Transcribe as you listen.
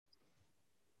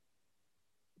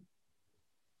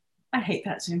I hate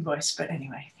that Zoom voice, but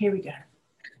anyway, here we go.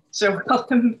 So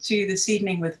welcome to this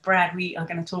evening with Brad. We are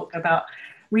going to talk about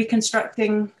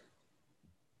reconstructing,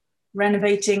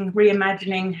 renovating,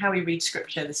 reimagining how we read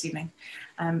scripture this evening.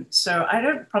 So I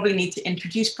don't probably need to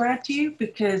introduce Brad to you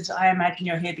because I imagine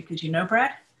you're here because you know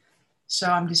Brad. So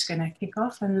I'm just going to kick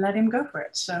off and let him go for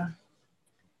it. So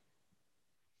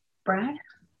Brad,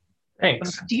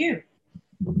 Thanks. over to you.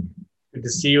 Good to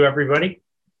see you, everybody.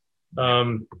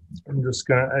 I'm just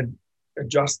going to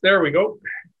adjust. There we go.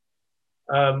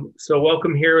 So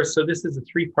welcome here. So this is a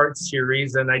three-part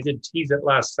series, and I did tease it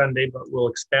last Sunday, but we'll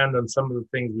expand on some of the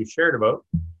things we shared about.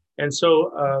 And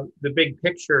so the big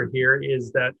picture here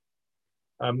is that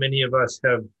many of us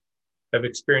have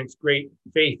experienced great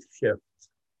faith shifts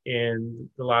in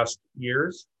the last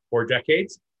years or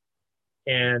decades.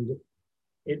 And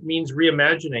it means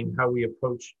reimagining how we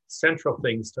approach central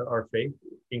things to our faith,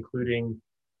 including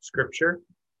scripture,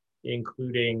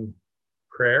 including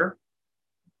prayer,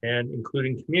 and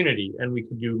including community. And we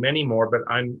could do many more, but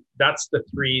that's the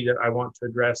three that I want to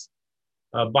address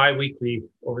bi-weekly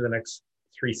over the next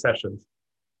 3 sessions.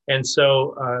 And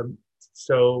so,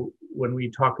 so when we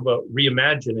talk about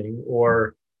reimagining,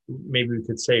 or maybe we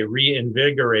could say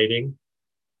reinvigorating,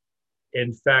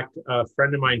 in fact, a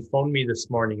friend of mine phoned me this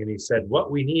morning and he said,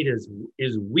 what we need is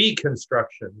we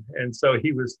construction. And so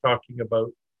he was talking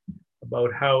about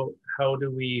how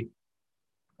do we,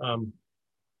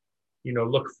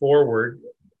 look forward.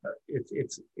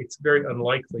 It's very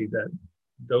unlikely that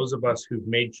those of us who've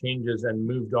made changes and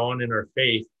moved on in our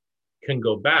faith can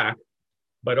go back,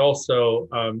 but also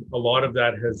a lot of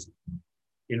that has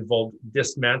involved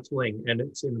dismantling, and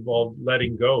it's involved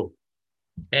letting go.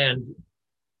 And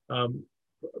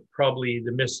probably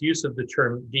the misuse of the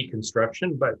term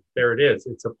deconstruction, but there it is.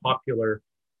 It's a popular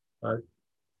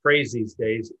phrase these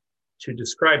days to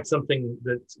describe something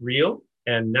that's real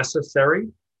and necessary,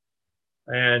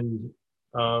 and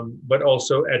but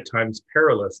also at times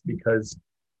perilous, because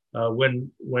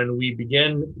when we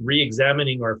begin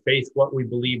re-examining our faith, what we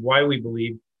believe, why we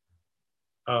believe,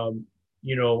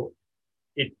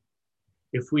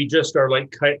 if we just are like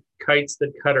kites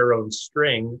that cut our own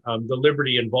string, the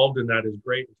liberty involved in that is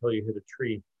great until you hit a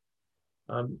tree.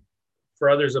 For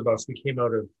others of us, we came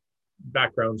out of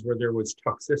backgrounds where there was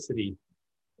toxicity,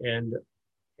 and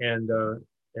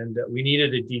we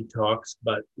needed a detox,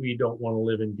 but we don't want to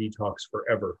live in detox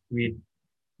forever. We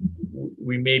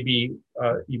maybe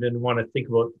even want to think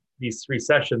about these 3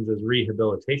 sessions as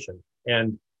rehabilitation,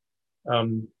 and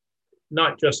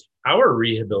not just our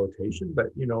rehabilitation,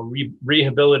 but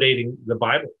rehabilitating the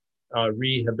Bible,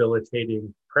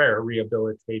 rehabilitating prayer,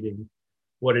 rehabilitating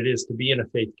what it is to be in a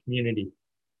faith community,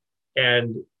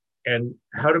 and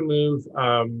how to move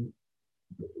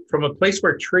from a place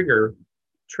where triggers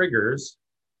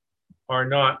are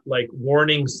not like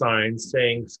warning signs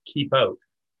saying keep out,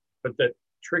 but that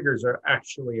triggers are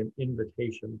actually an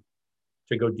invitation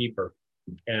to go deeper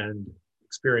and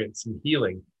experience some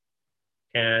healing,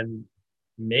 and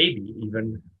maybe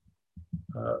even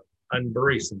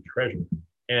unbury some treasure.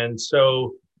 And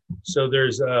so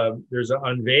there's an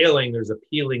unveiling, there's a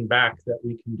peeling back that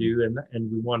we can do, and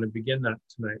we want to begin that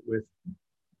tonight with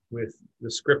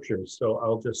the scriptures. So I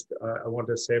want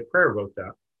to say a prayer about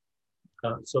that.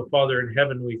 So Father in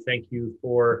heaven, we thank you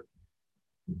for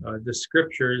the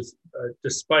scriptures,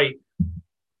 despite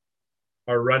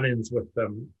our run-ins with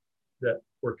them that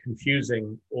were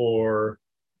confusing or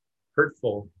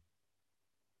hurtful.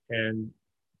 And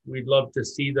we'd love to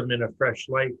see them in a fresh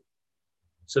light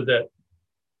so that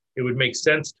it would make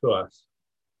sense to us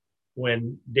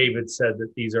when David said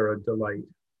that these are a delight,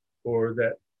 or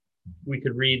that we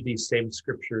could read these same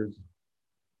scriptures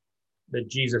that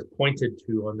Jesus pointed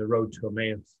to on the road to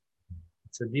Emmaus. He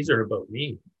said, these are about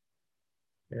me.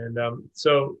 And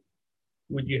so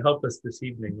would you help us this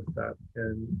evening with that,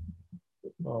 and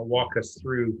walk us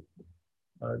through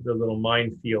the little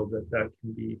minefield that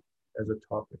can be as a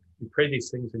topic. We pray these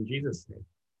things in Jesus' name.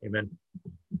 Amen.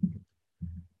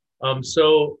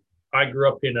 So I grew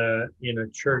up in a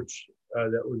church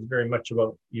that was very much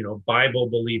about, Bible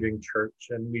believing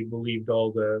church. And we believed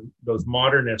all those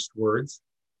modernist words,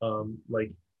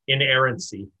 like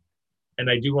inerrancy. And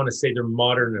I do want to say they're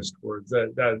modernist words.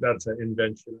 That's an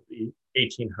invention of the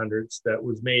 1800s that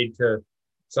was made to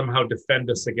somehow defend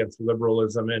us against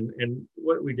liberalism. And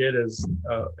what we did is,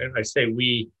 and I say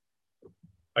we,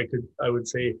 I would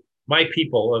say my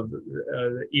people of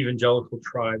the evangelical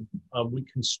tribe, we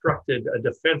constructed a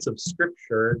defense of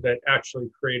scripture that actually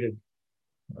created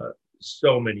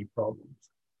so many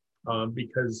problems,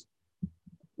 because,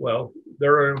 well,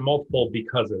 there are multiple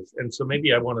becauses. And so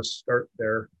maybe I want to start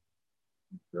there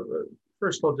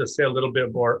first I'll just say a little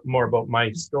bit more about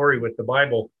my story with the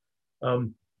Bible.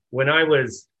 When I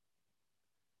was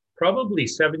probably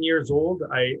 7 years old,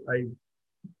 I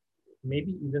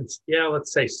maybe even, yeah,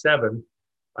 let's say 7,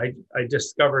 I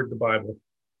discovered the Bible,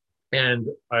 and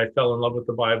I fell in love with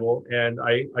the Bible, and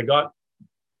I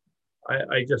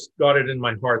just got it in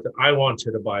my heart that I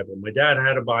wanted a Bible. My dad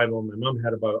had a Bible, my mom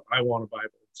had a Bible. I want a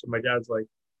Bible. So my dad's like,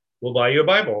 "We'll buy you a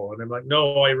Bible." And I'm like,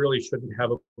 "No, I really shouldn't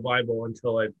have a Bible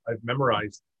until I've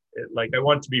memorized it. Like, I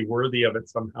want to be worthy of it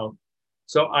somehow."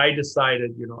 So I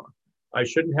decided, I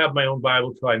shouldn't have my own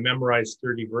Bible till I memorized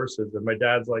 30 verses. And my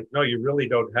dad's like, "No, you really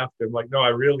don't have to." I'm like, "No, I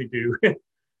really do."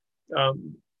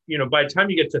 By the time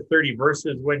you get to 30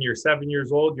 verses when you're 7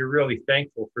 years old, you're really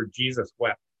thankful for Jesus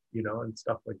wept, and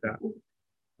stuff like that.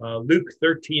 Luke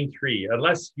 13:3,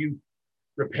 "Unless you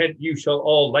repent, you shall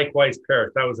all likewise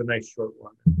perish." That was a nice short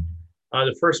one.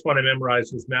 The first one I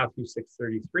memorized was Matthew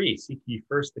 6:33, "Seek ye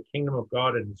first the kingdom of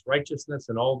God and his righteousness,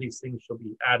 and all these things shall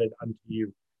be added unto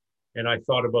you." And I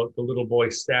thought about the little boy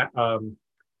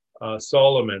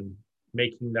Solomon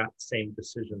making that same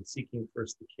decision, seeking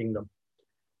first the kingdom.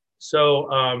 So,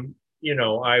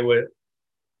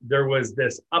 there was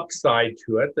this upside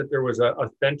to it, that there was an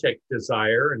authentic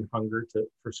desire and hunger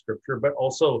for scripture, but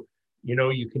also,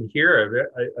 you can hear it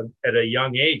at a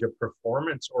young age, a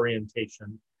performance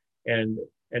orientation and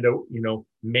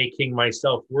making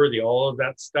myself worthy. All of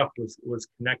that stuff was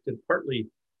connected, partly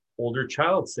older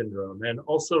child syndrome, and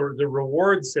also the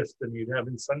reward system you'd have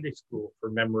in Sunday school for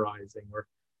memorizing. Or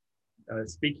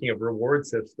speaking of reward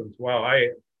systems, wow,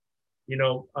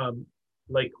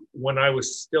 like when I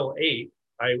was still 8,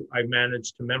 I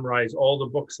managed to memorize all the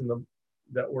books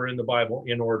that were in the Bible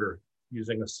in order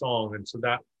using a song. And so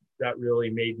that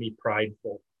really made me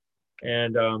prideful.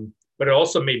 And but it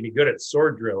also made me good at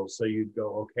sword drills. So you'd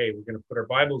go, okay, we're going to put our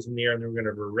Bibles in the air and then we're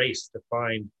going to race to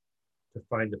find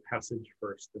the passage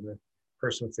first. And the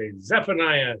person would say,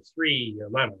 Zephaniah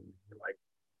 3:11. You're like,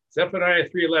 Zephaniah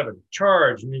 3:11,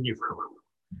 charge. And then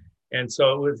and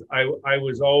so I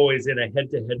was always in a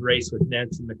head-to-head race with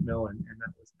Nancy McMillan, and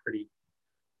that was pretty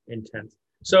intense.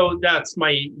 So that's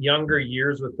my younger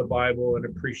years with the Bible and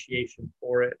appreciation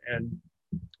for it, and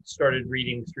started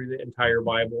reading through the entire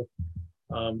Bible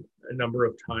a number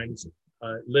of times.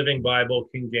 Living Bible,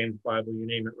 King James Bible, you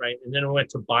name it, right? And then I went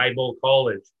to Bible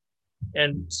college.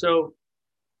 And so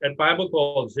at Bible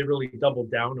college, they really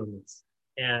doubled down on this.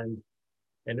 And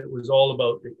it was all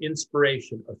about the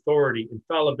inspiration, authority,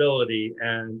 infallibility,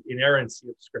 and inerrancy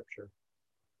of Scripture.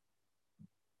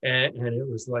 And it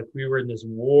was like we were in this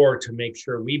war to make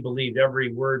sure we believed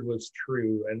every word was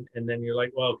true. And then you're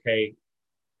like, well, okay,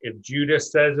 if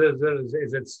Judas says it,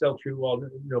 is it still true? Well,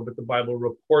 no, but the Bible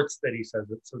reports that he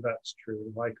says it, so that's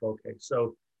true. Like, okay,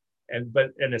 so,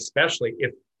 and especially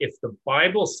if the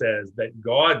Bible says that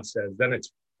God says, then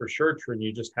it's for sure true, and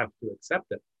you just have to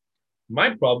accept it.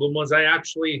 My problem was I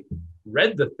actually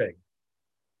read the thing,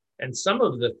 and some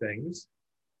of the things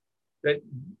that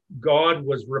God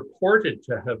was reported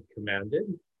to have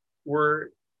commanded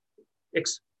were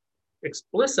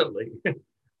explicitly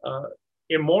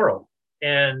immoral,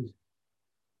 and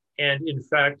in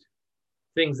fact,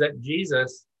 things that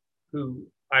Jesus, who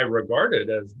I regarded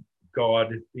as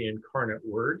God, the incarnate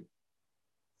Word,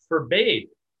 forbade,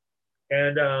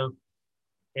 and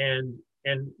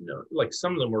like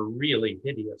some of them were really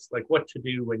hideous, like what to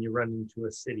do when you run into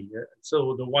a city.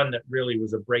 So the one that really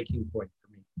was a breaking point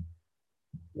for me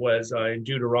was in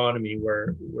Deuteronomy,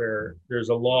 where there's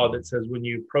a law that says when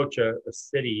you approach a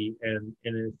city and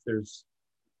if there's,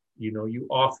 you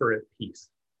offer it peace.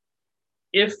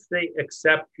 If they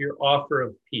accept your offer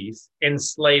of peace,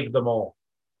 enslave them all.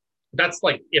 That's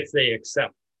like if they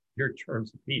accept your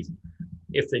terms of peace.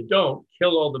 If they don't,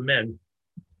 kill all the men,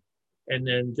 and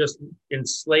then just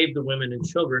enslave the women and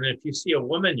children. And if you see a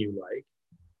woman you like,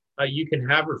 you can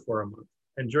have her for a month.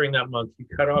 And during that month, you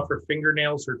cut off her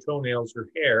fingernails, her toenails, her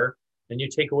hair, and you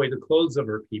take away the clothes of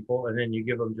her people, and then you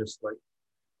give them just like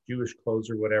Jewish clothes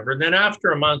or whatever. And then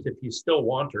after a month, if you still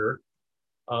want her,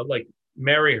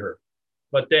 marry her.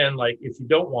 But then, like, if you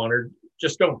don't want her,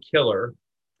 just don't kill her.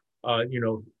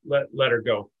 Let her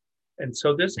go. And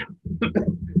so this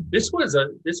this was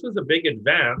a big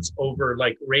advance over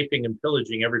like raping and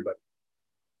pillaging everybody.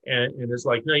 And it's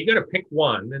like, no, you got to pick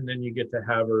one, and then you get to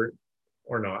have her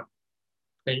or not.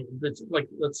 And it's like,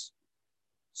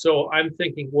 so I'm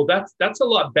thinking, well, that's a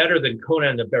lot better than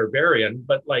Conan the Barbarian,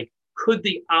 but like, could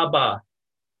the Abba,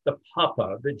 the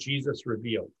Papa that Jesus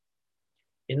revealed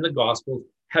in the Gospels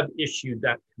have issued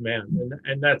that command?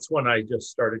 And that's when I just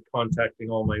started contacting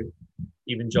all my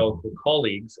evangelical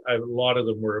colleagues. A lot of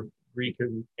them were Greek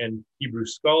and Hebrew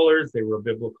scholars. They were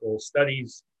biblical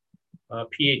studies,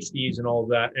 PhDs and all of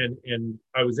that. And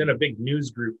I was in a big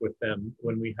news group with them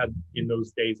when we had in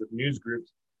those days of news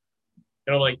groups.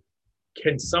 And I'm like,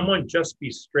 can someone just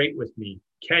be straight with me?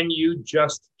 Can you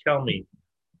just tell me,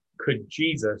 could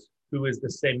Jesus, who is the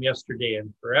same yesterday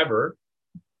and forever,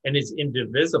 and is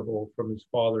indivisible from his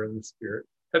Father and the Spirit,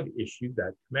 have issued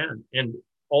that command? And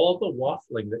all the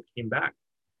waffling that came back.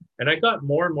 And I got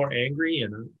more and more angry,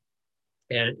 and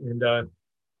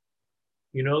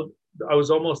you know, I was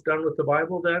almost done with the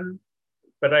Bible then,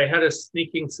 but I had a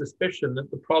sneaking suspicion that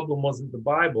the problem wasn't the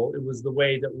Bible, it was the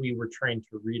way that we were trained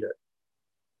to read it.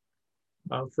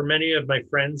 For many of my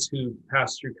friends who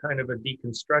pass through kind of a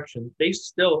deconstruction, they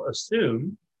still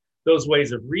assume those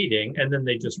ways of reading, and then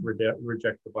they just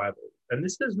reject the Bible. And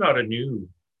this is not a new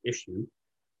issue.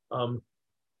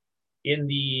 In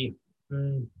the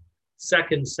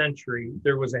 2nd century,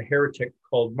 there was a heretic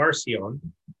called Marcion,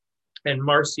 and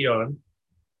Marcion,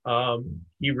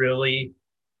 he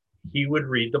would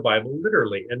read the Bible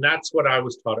literally, and that's what I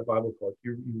was taught at Bible college.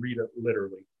 You read it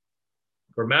literally.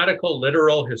 Grammatical,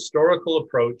 literal, historical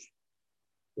approach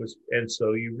was, and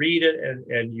so you read it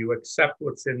and you accept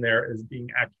what's in there as being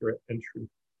accurate and true.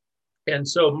 And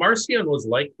so Marcion was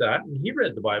like that, and he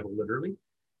read the Bible literally,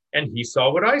 and he saw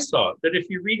what I saw, that if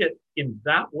you read it in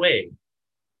that way,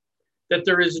 that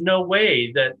there is no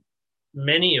way that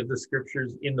many of the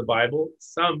scriptures in the Bible,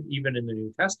 some even in the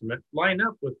New Testament, line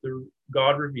up with the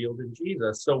God revealed in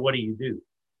Jesus. So what do you do?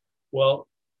 Well,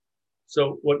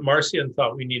 so what Marcion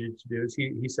thought we needed to do is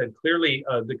he said, clearly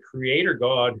the creator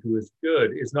God who is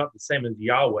good is not the same as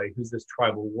Yahweh, who's this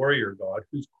tribal warrior God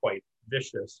who's quite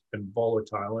vicious and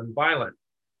volatile and violent.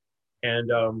 And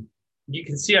you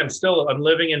can see I'm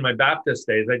living in my Baptist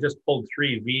days. I just pulled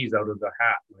 3 V's out of the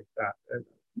hat like that. And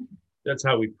that's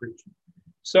how we preach.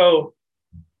 So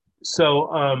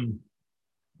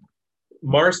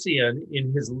Marcion,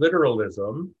 in his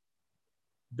literalism,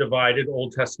 divided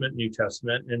Old Testament, New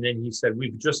Testament, and then he said,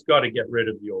 we've just got to get rid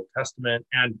of the Old Testament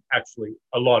and actually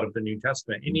a lot of the New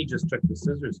Testament. And he just took the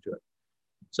scissors to it.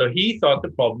 So he thought the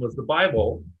problem was the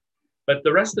Bible, but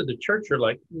the rest of the church are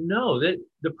like, no,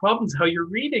 the problem's how you're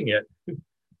reading it.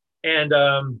 And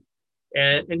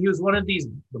he was one of these,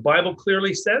 the Bible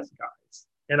clearly says guys.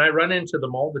 And I run into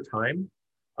them all the time.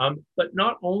 But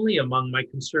not only among my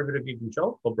conservative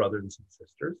evangelical brothers and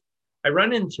sisters, I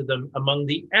run into them among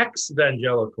the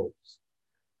ex-evangelicals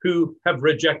who have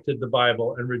rejected the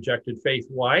Bible and rejected faith.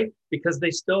 Why? Because they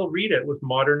still read it with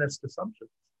modernist assumptions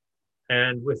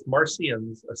and with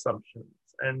Marcion's assumptions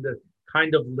and the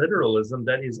kind of literalism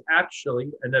that is actually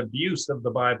an abuse of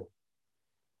the Bible.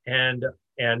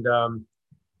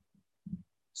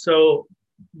 So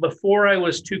before I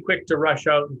was too quick to rush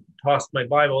out and toss my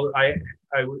Bible, I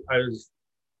was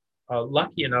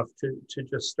lucky enough to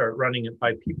just start running it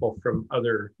by people from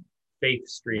other faith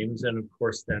streams. And of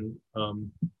course, then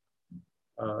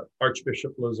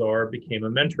Archbishop Lazar became a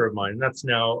mentor of mine. That's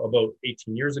now about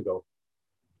 18 years ago.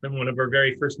 In one of our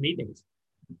very first meetings,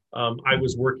 I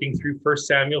was working through 1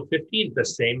 Samuel 15, the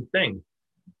same thing.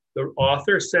 The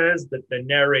author says that the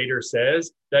narrator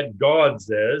says that God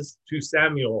says to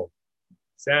Samuel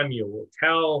will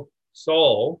tell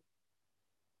Saul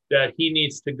that he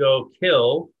needs to go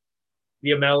kill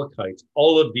the Amalekites,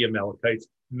 all of the Amalekites,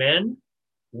 men,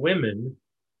 women,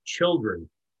 children,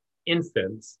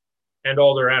 infants, and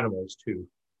all their animals too.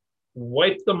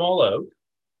 Wipe them all out,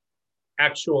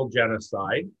 actual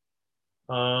genocide.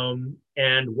 And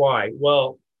why?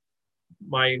 Well,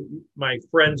 my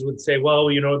friends would say, well,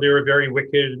 you know, they were very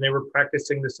wicked and they were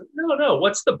practicing this. No,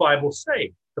 what's the Bible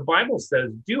say? The Bible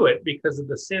says do it because of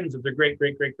the sins of their great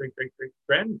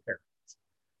grandparents.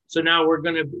 So now we're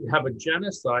going to have a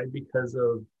genocide because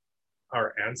of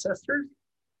our ancestors.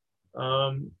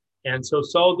 And so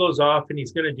Saul goes off and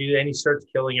he's going to do that, and he starts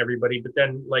killing everybody. But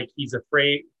then, like, he's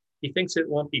afraid, he thinks it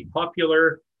won't be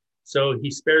popular. So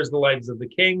he spares the lives of the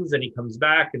kings, and he comes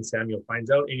back, and Samuel finds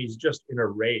out, and he's just in a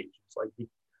rage. It's like,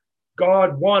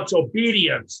 God wants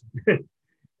obedience.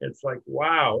 It's like,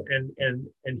 wow.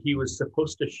 And he was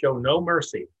supposed to show no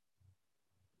mercy.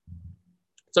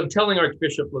 So I'm telling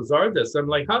Archbishop Lazar this. I'm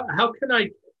like, how can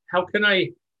I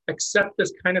accept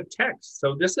this kind of text?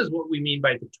 So this is what we mean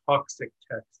by the toxic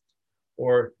text.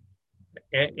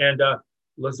 And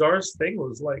Lazar's thing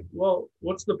was like, well,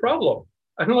 what's the problem?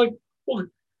 I'm like, well,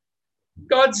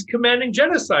 God's commanding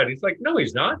genocide. He's like, no,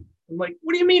 he's not. I'm like,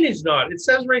 what do you mean he's not? It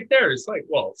says right there. It's like,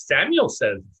 well, Samuel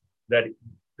says that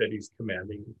he's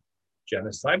commanding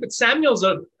genocide, but Samuel's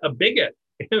a bigot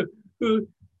who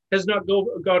has not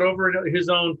got over his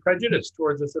own prejudice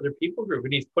towards this other people group,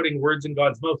 and he's putting words in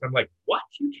God's mouth. I'm like, what?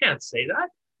 You can't say that.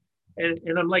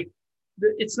 And I'm like,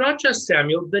 it's not just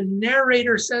Samuel. The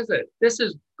narrator says it. This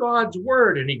is God's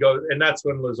word. And he goes, and that's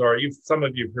when Lazar, some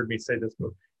of you have heard me say this,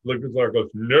 but Lazar goes,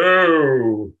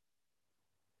 no.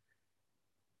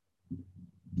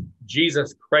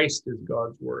 Jesus Christ is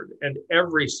God's word. And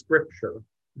every scripture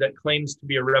that claims to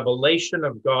be a revelation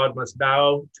of God must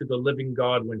bow to the living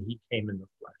God when he came in the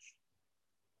flesh.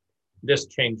 This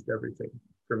changed everything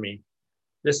for me.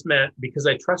 This meant, because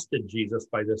I trusted Jesus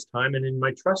by this time, and in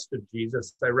my trust of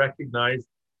Jesus, I recognized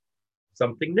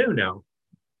something new now,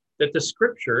 that the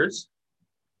scriptures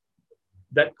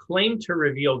that claim to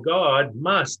reveal God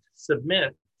must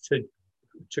submit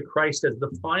to Christ as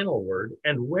the final word,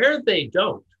 and where they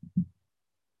don't,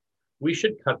 we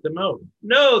should cut them out.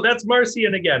 No, that's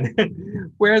Marcion again.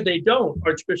 Where they don't,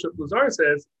 Archbishop Lazar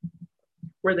says,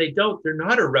 where they don't, they're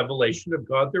not a revelation of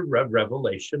God, they're a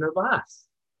revelation of us.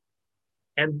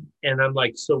 And I'm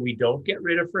like, so we don't get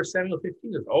rid of 1 Samuel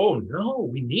 15? Goes, oh no,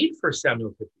 we need 1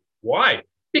 Samuel 15. Why?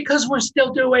 Because we're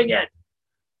still doing it.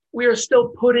 We are still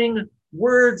putting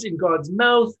words in God's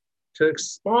mouth to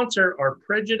sponsor our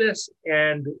prejudice.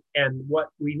 And what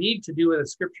we need to do in a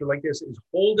scripture like this is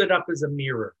hold it up as a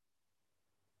mirror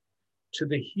to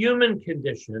the human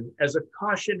condition as a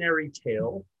cautionary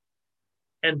tale,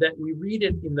 and that we read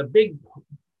it in the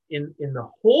in the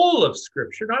whole of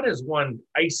scripture, not as one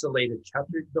isolated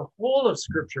chapter, the whole of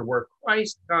scripture, where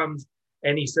Christ comes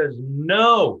and he says,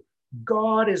 no,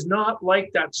 God is not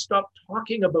like that. Stop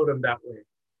talking about him that way.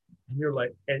 And you're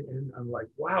like, and I'm like,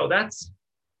 wow, that's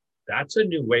a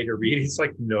new way to read. He's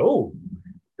like, no,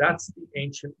 that's the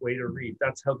ancient way to read.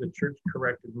 That's how the church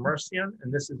corrected Marcion,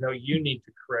 and this is how you need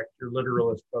to correct your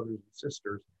literalist brothers and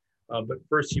sisters. But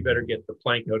first, you better get the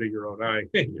plank out of your own eye,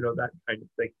 that kind of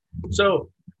thing. So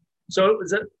it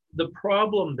was the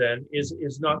problem then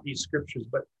is not these scriptures,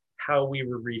 but how we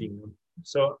were reading them.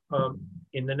 So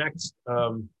in the next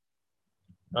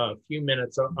few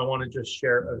minutes, I want to just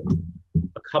share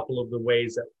a couple of the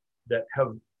ways that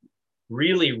have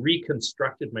really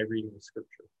reconstructed my reading of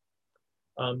scripture.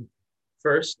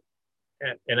 First,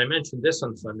 and I mentioned this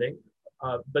on Sunday,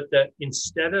 but that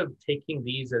instead of taking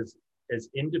these as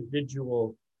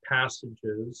individual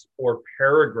passages or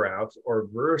paragraphs or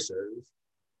verses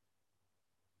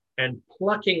and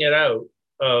plucking it out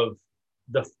of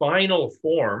the final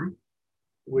form,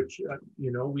 which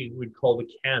we would call the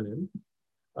canon,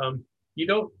 you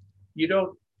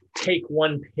don't take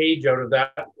one page out of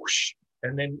that whoosh,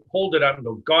 and then hold it up and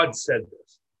go, God said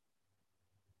this,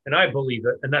 and I believe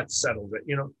it, and that settles it.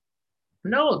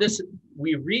 No,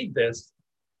 we read this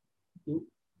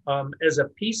as a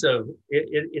piece of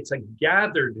it's a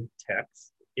gathered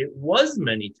text. It was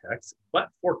many texts, but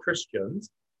for Christians,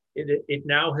 it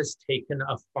now has taken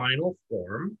a final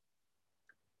form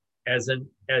as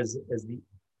the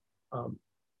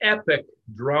epic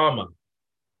drama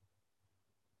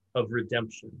of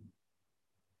redemption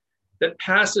that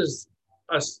passes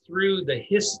us through the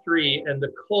history and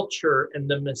the culture and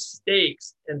the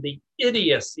mistakes and the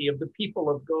idiocy of the people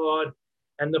of God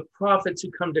and the prophets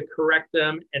who come to correct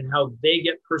them, and how they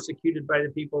get persecuted by the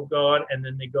people of God, and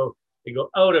then they go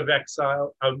out of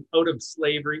exile, out of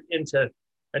slavery into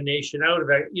a nation, out of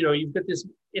it. You've got this.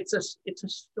 It's a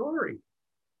story,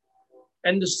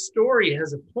 and the story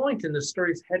has a point, and the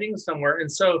story's heading somewhere.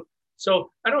 And so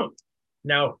I don't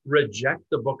now reject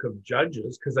the book of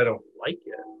Judges because I don't like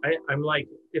it. I'm like,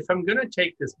 if I'm going to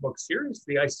take this book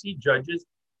seriously, I see Judges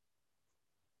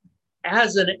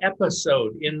as an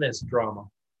episode in this drama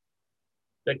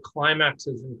that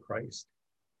climaxes in Christ.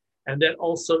 And that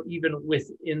also, even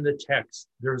within the text,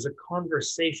 there's a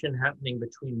conversation happening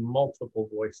between multiple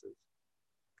voices.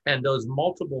 And those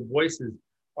multiple voices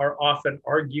are often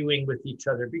arguing with each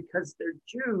other because they're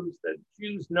Jews. The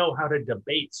Jews know how to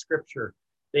debate scripture.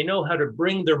 They know how to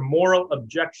bring their moral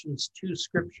objections to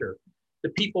scripture. The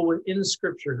people within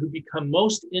scripture who become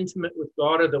most intimate with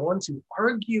God are the ones who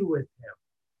argue with him.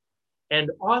 And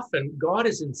often God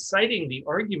is inciting the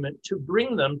argument to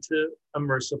bring them to a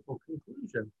merciful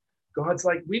conclusion. God's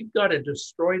like, we've got to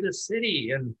destroy the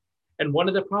city. And one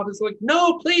of the prophets is like,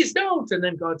 no, please don't. And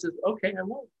then God says, okay, I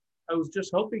won't. I was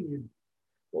just hoping you'd.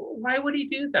 Well, why would he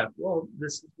do that? Well,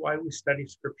 this is why we study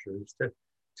scriptures, to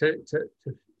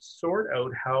sort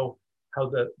out how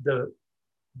the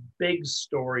big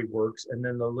story works, and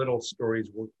then the little stories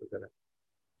work within it.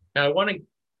 Now, I want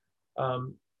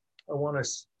to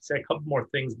say a couple more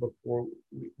things before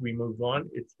we move on.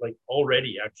 It's like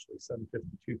already actually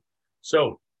 7:52.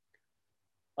 So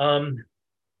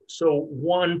So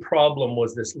one problem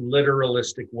was this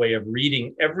literalistic way of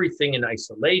reading everything in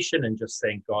isolation and just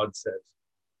saying God says.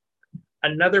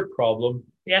 Another problem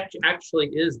actually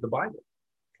is the Bible.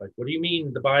 Like, what do you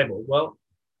mean the Bible? Well,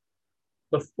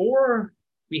 before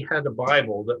we had a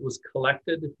Bible that was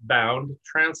collected, bound,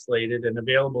 translated, and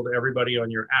available to everybody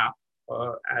on your app,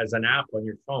 as an app on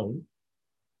your phone,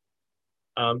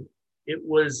 it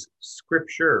was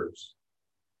scriptures.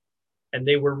 And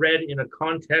they were read in a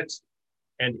context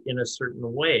and in a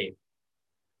certain way.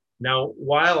 Now,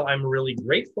 while I'm really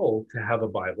grateful to have a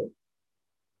Bible,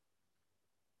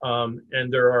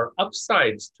 and there are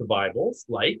upsides to Bibles,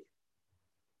 like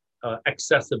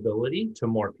accessibility to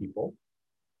more people,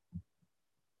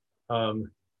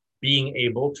 being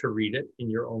able to read it in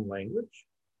your own language,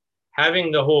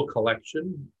 having the whole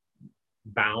collection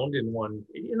bound in one,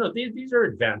 these are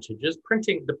advantages.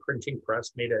 The printing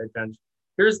press made an advantage.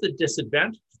 Here's the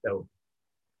disadvantage, though.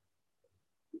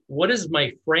 What is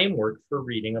my framework for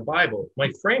reading a Bible? My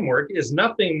framework is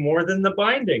nothing more than the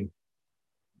binding.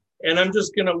 And I'm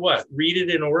just gonna read it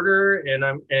in order, and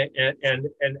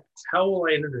how will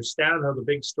I understand how the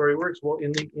big story works? Well,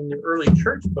 in the early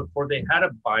church, before they had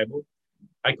a Bible,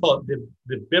 I call it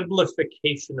the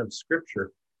biblification of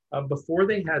Scripture. Before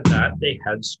they had that, they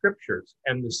had scriptures,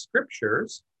 and the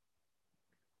scriptures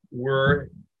were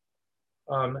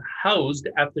housed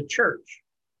at the church,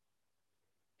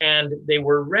 and they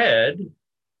were read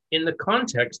in the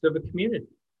context of a community.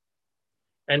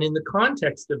 And in the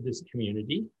context of this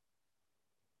community,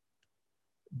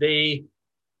 they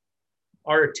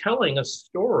are telling a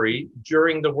story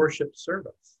during the worship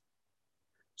service.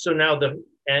 So now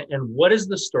and what is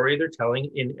the story they're telling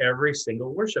in every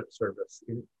single worship service?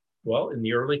 In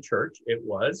the early church, it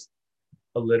was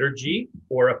a liturgy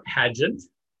or a pageant,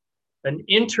 an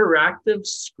interactive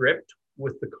script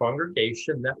with the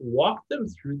congregation that walked them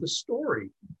through the story.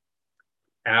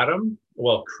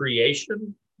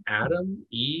 Creation, Adam,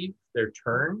 Eve, their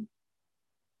turn,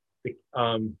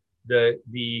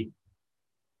 the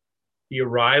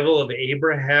arrival of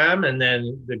Abraham, and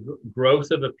then the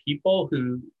growth of a people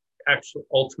who actually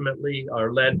ultimately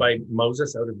are led by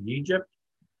Moses out of Egypt,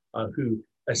 who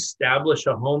establish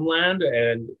a homeland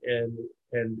and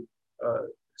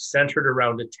centered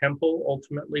around a temple,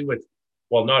 penultimately, with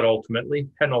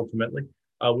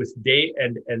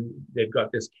and they've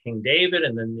got this King David,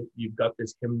 and then you've got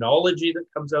this hymnology that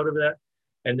comes out of that,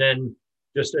 and then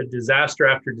just a disaster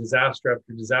after disaster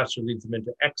after disaster leads them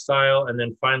into exile, and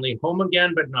then finally home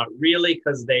again, but not really,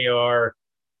 because they are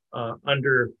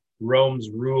under Rome's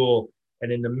rule.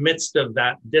 And in the midst of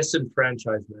that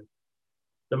disenfranchisement,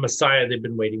 the Messiah they've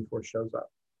been waiting for shows up,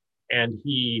 and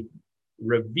he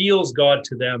reveals God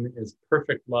to them as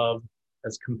perfect love,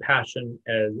 as compassion,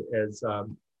 as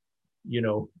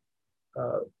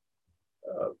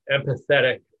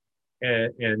empathetic,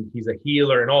 and he's a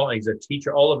healer, and he's a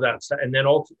teacher, all of that stuff. And then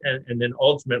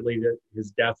ultimately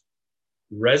his death,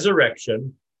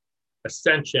 resurrection,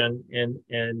 ascension, and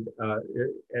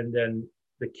then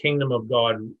the kingdom of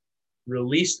God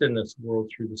released in this world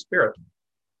through the Spirit.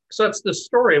 So that's the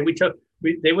story. And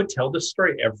they would tell the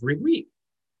story every week.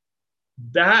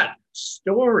 That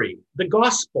story, the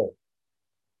gospel,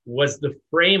 was the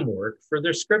framework for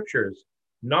their scriptures,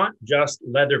 not just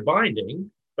leather binding,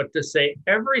 but to say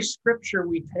every scripture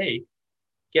we take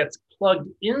gets plugged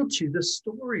into the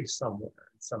story somehow.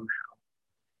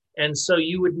 And so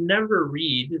you would never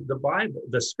read you'd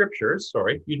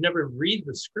never read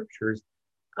the scriptures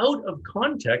out of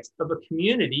context of a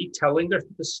community telling the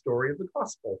story of the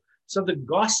gospel. So the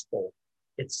gospel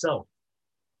itself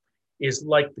is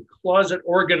like the closet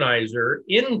organizer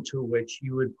into which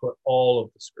you would put all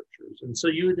of the scriptures. And so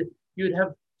you would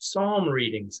have psalm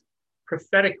readings,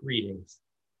 prophetic readings,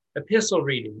 epistle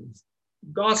readings,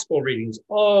 gospel readings,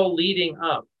 all leading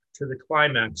up to the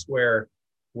climax where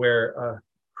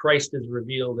Christ is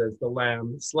revealed as the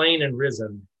Lamb, slain and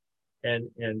risen, and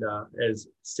as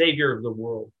Savior of the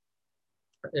world.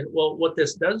 And what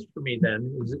this does for me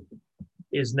then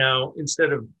is now,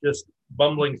 instead of just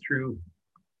bumbling through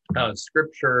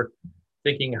scripture,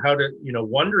 thinking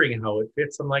wondering how it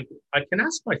fits, I'm like, I can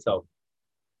ask myself,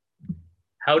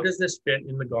 how does this fit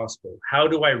in the gospel? How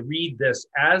do I read this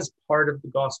as part of the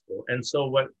gospel? And so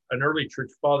what an early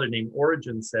church father named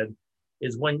Origen said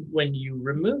is when you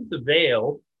remove the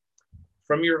veil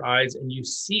from your eyes and you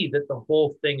see that the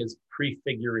whole thing is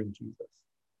prefiguring Jesus,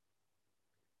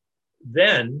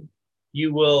 then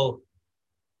you will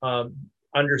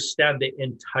understand the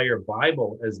entire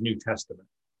Bible as New Testament,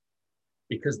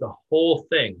 because the whole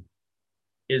thing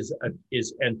is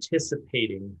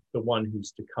anticipating the one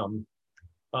who's to come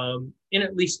in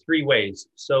at least three ways.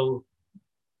 So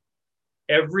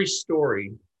every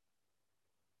story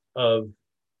of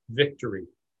victory,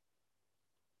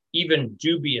 even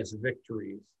dubious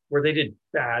victories where they did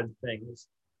bad things,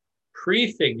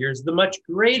 prefigures the much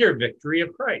greater victory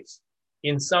of Christ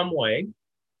in some way.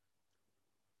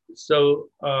 So,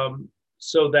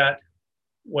 so that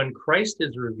when Christ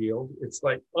is revealed, it's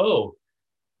like, oh,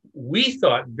 we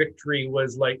thought victory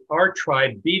was like our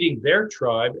tribe beating their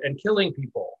tribe and killing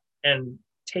people and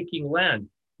taking land.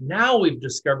 Now we've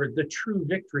discovered the true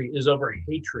victory is over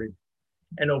hatred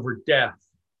and over death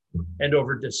and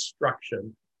over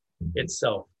destruction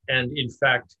itself. And in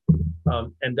fact,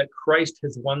 and that Christ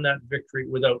has won that victory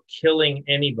without killing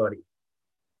anybody.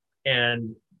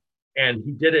 And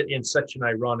he did it in such an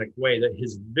ironic way that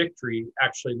his victory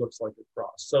actually looks like a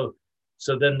cross.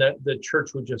 So then the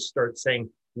church would just start saying,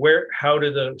 how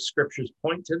do the scriptures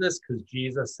point to this? Because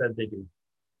Jesus said they do.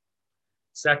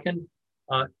 Second,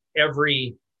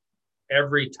 every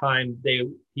time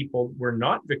people were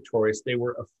not victorious, they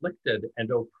were afflicted and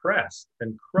oppressed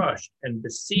and crushed and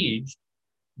besieged.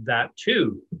 That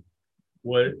too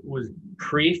was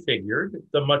prefigured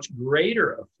the much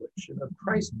greater affliction of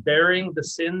Christ, bearing the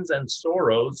sins and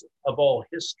sorrows of all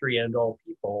history and all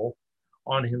people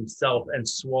on himself and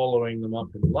swallowing them up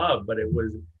in love. But it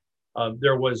was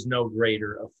there was no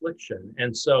greater affliction.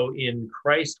 And so in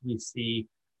Christ we see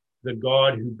the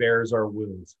God who bears our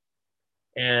wounds.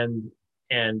 And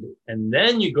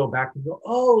then you go back and go,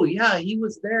 oh yeah, he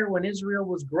was there when Israel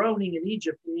was groaning in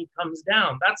Egypt and he comes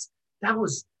down. That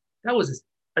was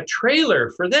a trailer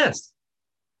for this.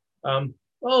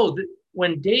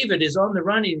 When David is on the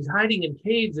run and he's hiding in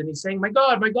caves and he's saying, my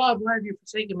God, why have you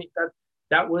forsaken me?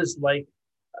 That was like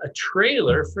a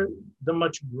trailer for the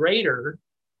much greater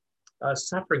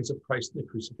sufferings of Christ in the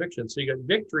crucifixion. So you got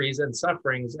victories and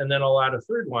sufferings, and then I'll add a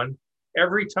third one.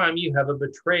 Every time you have a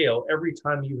betrayal, every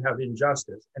time you have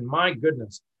injustice, and my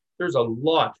goodness, there's a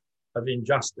lot of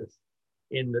injustice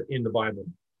in the Bible.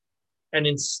 And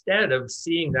instead of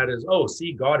seeing that as, oh,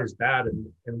 see, God is bad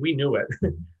and we knew it.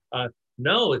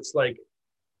 No, it's like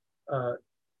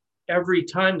every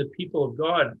time the people of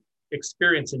God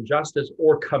experience injustice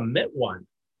or commit one,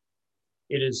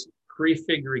 it is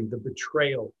prefiguring the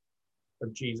betrayal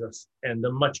of Jesus and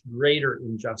the much greater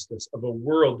injustice of a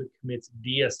world that commits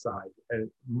deicide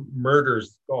and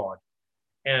murders God.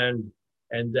 And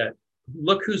that,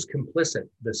 look who's complicit.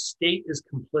 The state is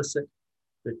complicit.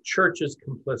 The church is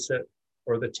complicit,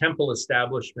 or the temple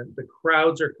establishment. The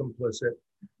crowds are complicit.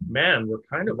 Man, we're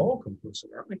kind of all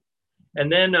complicit, aren't we?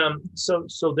 And then, so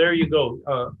there you go.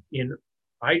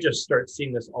 I just start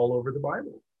seeing this all over the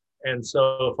Bible. And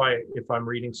so if I'm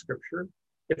reading scripture,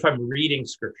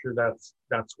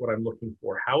 that's what I'm looking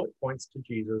for, how it points to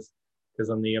Jesus.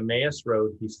 Because on the Emmaus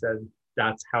Road, he said,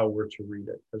 that's how we're to read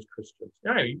it as Christians.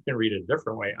 Yeah, you can read it a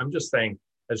different way. I'm just saying,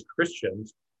 as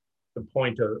Christians, the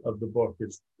point of the book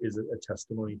is a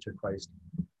testimony to Christ.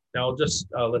 Now, I'll just,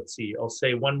 let's see, I'll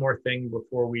say one more thing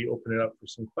before we open it up for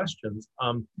some questions.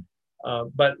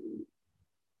 But,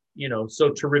 so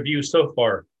to review so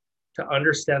far, to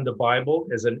understand the Bible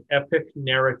as an epic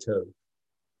narrative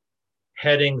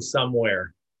heading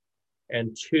somewhere,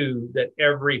 and two, that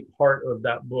every part of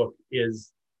that book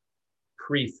is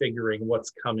prefiguring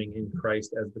what's coming in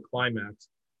Christ as the climax,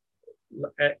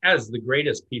 as the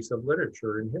greatest piece of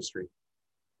literature in history.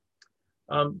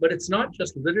 But it's not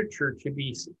just literature to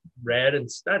be read and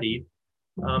studied.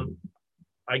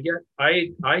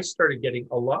 I started getting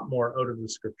a lot more out of the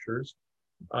scriptures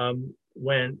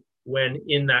when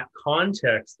in that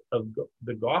context of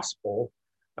the gospel,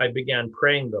 I began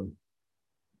praying them.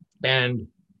 And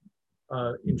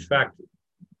in fact,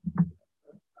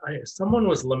 someone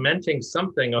was lamenting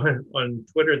something on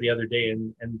Twitter the other day,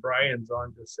 and Brian's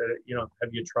on just said,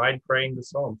 have you tried praying the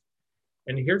Psalms?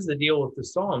 And here's the deal with the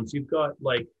Psalms. You've got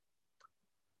like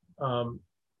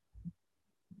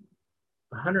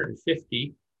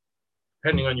 150,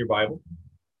 depending on your Bible.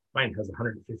 Mine has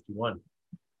 151.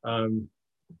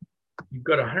 You've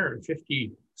got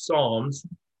 150 Psalms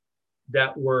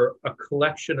that were a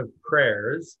collection of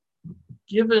prayers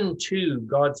given to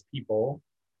God's people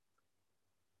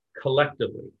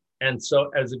collectively. And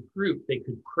so as a group, they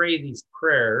could pray these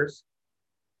prayers,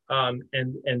 and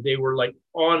they were like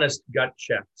honest gut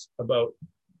checks about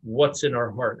what's in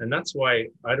our heart. And that's why,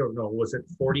 I don't know, was it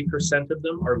 40% of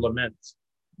them are laments,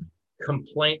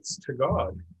 complaints to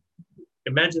God?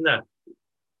 Imagine that.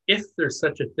 If there's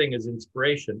such a thing as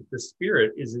inspiration, the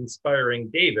Spirit is inspiring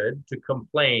David to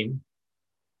complain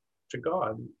to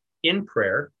God in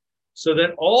prayer, so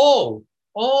that all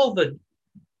the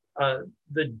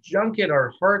junk in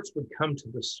our hearts would come to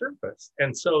the surface.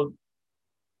 And so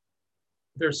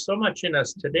there's so much in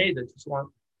us today that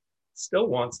still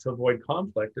wants to avoid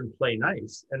conflict and play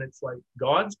nice. And it's like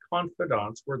God's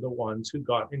confidants were the ones who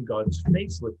got in God's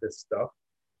face with this stuff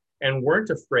and weren't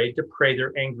afraid to pray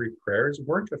their angry prayers,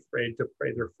 weren't afraid to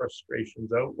pray their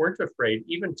frustrations out, weren't afraid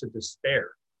even to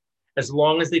despair, as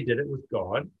long as they did it with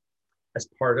God as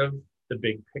part of the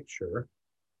big picture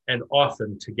and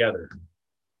often together.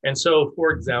 And so,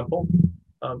 for example,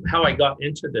 how I got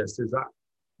into this is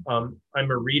I'm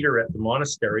a reader at the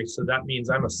monastery, so that means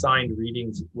I'm assigned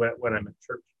readings when I'm at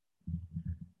church.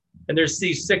 And there's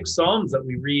these 6 Psalms that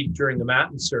we read during the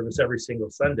Matin service every single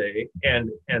Sunday,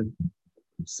 and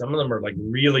some of them are like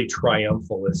really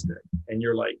triumphalistic, and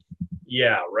you're like,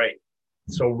 yeah, right.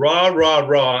 So rah, rah,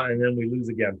 rah, and then we lose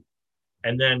again.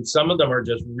 And then some of them are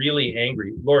just really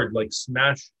angry. Lord, like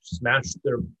smash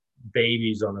their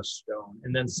babies on a stone.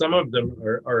 And then some of them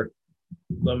are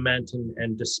lament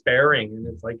and despairing. And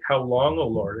it's like, how long, oh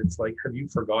Lord? It's like, have you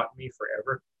forgotten me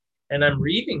forever? And I'm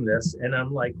reading this and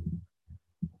I'm like,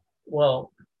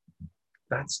 well,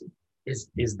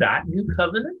 is that new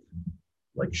covenant?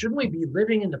 Like, shouldn't we be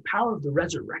living in the power of the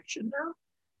resurrection now?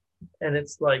 And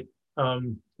it's like,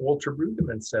 Walter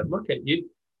Brueggemann said, look at you.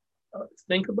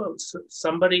 Think about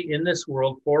somebody in this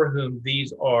world for whom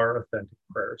these are authentic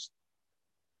prayers.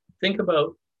 Think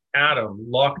about Adam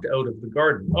locked out of the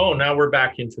garden. Oh, now we're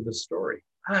back into the story.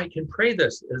 I can pray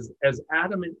this as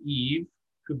Adam and Eve,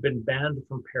 who've been banned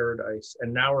from paradise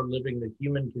and now are living the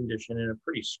human condition in a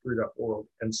pretty screwed up world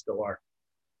and still are.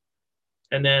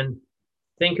 And then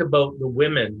think about the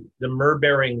women, the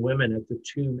myrrh-bearing women at the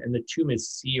tomb, and the tomb is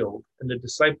sealed, and the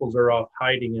disciples are off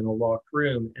hiding in a locked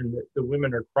room, and the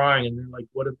women are crying, and they're like,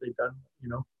 what have they done? You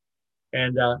know?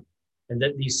 And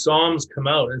that these Psalms come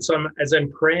out. And so as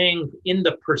I'm praying in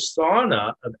the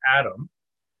persona of Adam,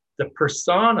 the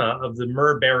persona of the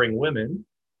myrrh-bearing women,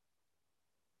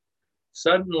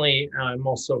 suddenly I'm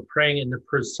also praying in the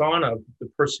persona of the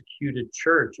persecuted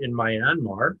church in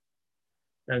Myanmar,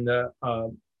 and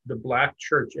the Black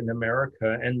church in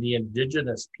America, and the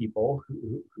indigenous people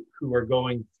who are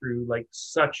going through like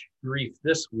such grief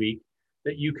this week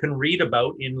that you can read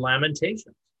about in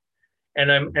Lamentations. And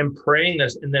I'm praying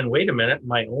this, and then wait a minute,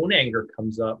 my own anger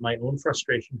comes up, my own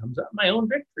frustration comes up, my own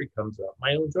victory comes up,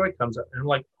 my own joy comes up. And I'm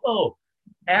like, oh,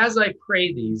 as I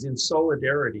pray these in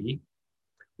solidarity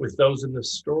with those in the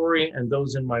story and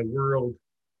those in my world,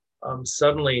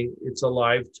 suddenly it's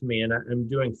alive to me, and I'm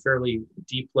doing fairly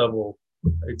deep level.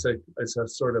 It's a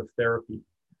sort of therapy.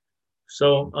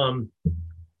 So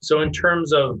in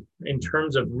terms of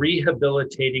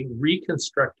rehabilitating,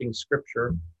 reconstructing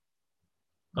Scripture,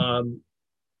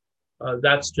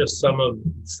 that's just some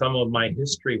of my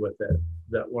history with it.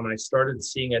 That when I started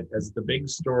seeing it as the big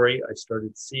story, I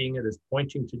started seeing it as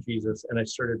pointing to Jesus, and I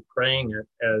started praying it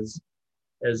as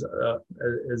the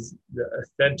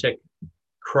authentic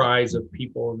cries of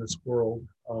people in this world.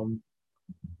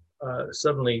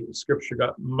 Suddenly Scripture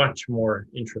got much more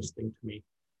interesting to me.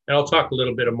 And I'll talk a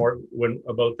little bit more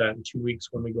about that in 2 weeks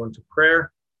when we go into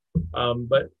prayer.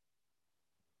 But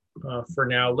for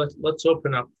now, let's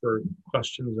open up for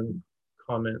questions and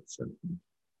comments.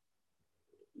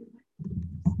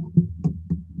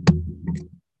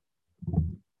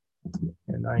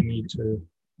 And I need to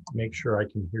make sure I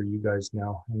can hear you guys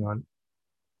now. Hang on.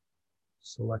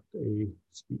 Select a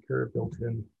speaker built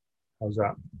in. How's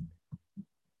that?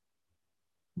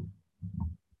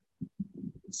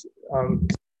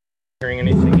 Hearing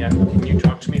anything yet? Can you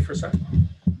talk to me for a second?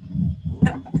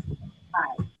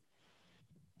 Hi.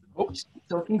 Oops,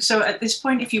 talking. So at this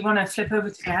point, if you want to flip over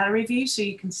to gallery view so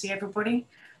you can see everybody,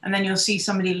 and then you'll see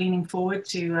somebody leaning forward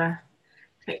to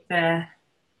click their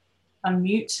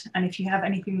unmute. And if you have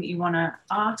anything that you want to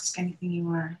ask, anything you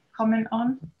want to comment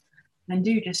on, then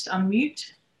do just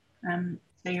unmute and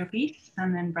say your piece,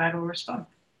 and then Brad will respond.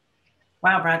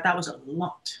 Wow, Brad, that was a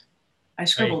lot. I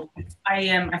scribbled. Right.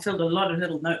 I filled a lot of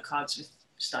little note cards with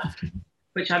stuff,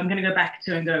 which I'm going to go back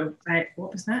to and go, right,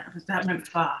 what was that? That went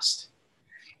fast.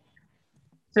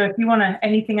 So if you want to,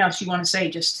 anything else you want to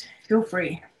say, just feel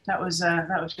free. That was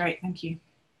great. Thank you.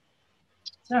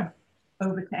 So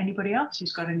over to anybody else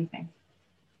who's got anything.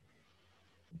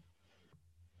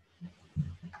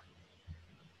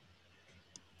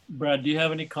 Brad, do you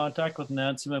have any contact with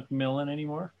Nancy McMillan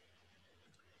anymore?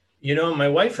 You know, my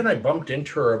wife and I bumped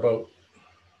into her about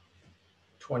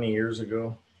 20 years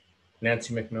ago.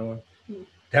 Nancy McMillan,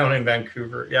 down in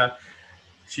Vancouver. Yeah,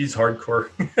 she's hardcore.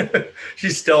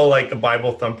 She's still like a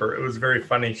Bible thumper. It was very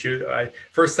funny.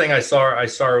 First thing I saw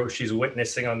her, she's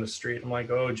witnessing on the street. I'm like,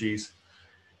 oh, geez.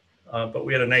 But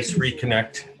we had a nice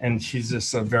reconnect, and she's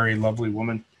just a very lovely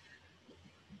woman.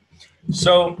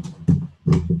 So,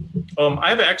 I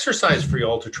have an exercise for you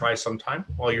all to try sometime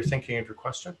while you're thinking of your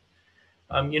question.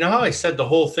 You know how I said the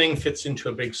whole thing fits into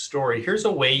a big story? Here's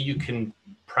a way you can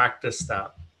practice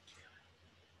that.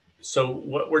 So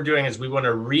what we're doing is we want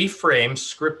to reframe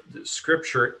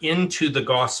scripture into the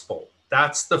gospel.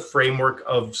 That's the framework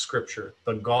of scripture,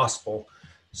 the gospel.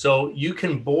 So you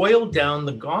can boil down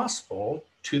the gospel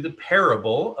to the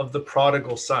parable of the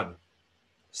prodigal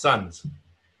sons.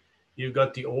 You've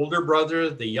got the older brother,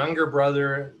 the younger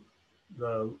brother,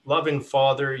 the loving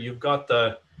father. You've got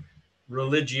the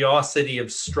religiosity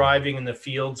of striving in the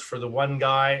fields for the one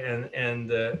guy, and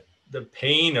the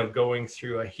pain of going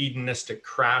through a hedonistic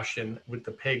crash with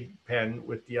the pig pen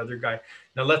with the other guy.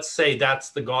 Now, let's say that's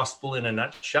the gospel in a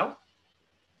nutshell.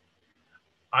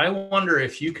 I wonder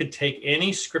if you could take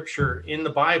any scripture in the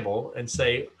Bible and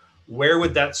say, where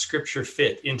would that scripture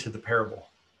fit into the parable?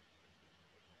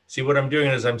 See, what I'm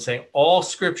doing is I'm saying all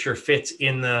scripture fits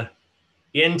into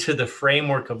the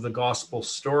framework of the gospel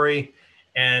story,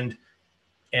 and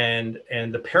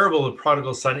the parable of the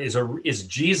prodigal son is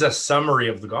Jesus' summary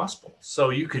of the gospel. So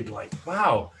you could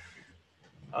wow,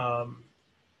 I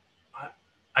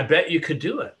bet you could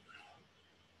do it.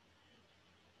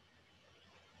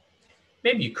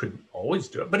 Maybe you couldn't always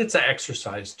do it, but it's an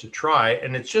exercise to try,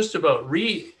 and it's just about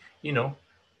getting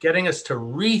us to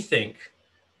rethink.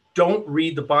 Don't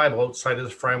read the Bible outside of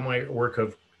the framework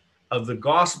of the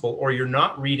gospel, or you're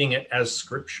not reading it as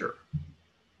scripture.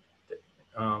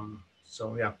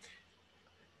 So yeah.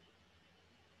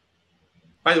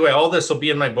 By the way, all this will be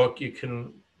in my book. You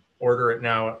can order it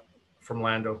now from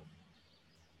Lando.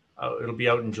 It'll be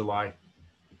out in July.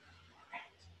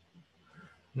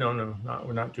 No,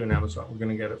 we're not doing Amazon. We're going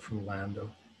to get it from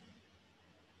Lando.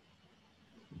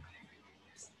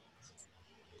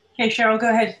 Okay, Cheryl, go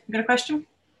ahead. You got a question?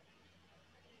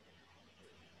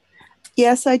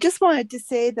 Yes, I just wanted to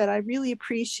say that I really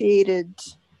appreciated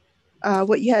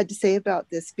what you had to say about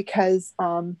this, because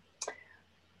I'm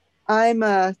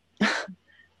a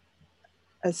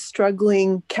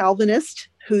struggling Calvinist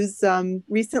who's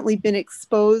recently been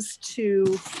exposed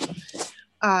to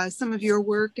some of your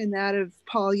work and that of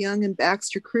Paul Young and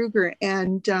Baxter Kruger.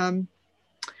 And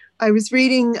I was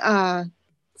reading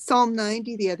Psalm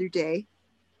 90 the other day,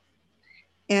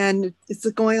 and it's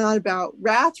going on about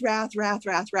wrath, wrath, wrath,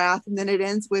 wrath, wrath. And then it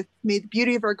ends with, may the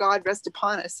beauty of our God rest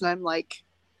upon us. And I'm like,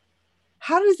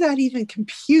 how does that even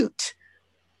compute,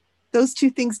 those two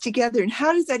things together? And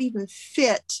how does that even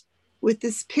fit with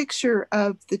this picture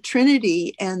of the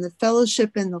Trinity and the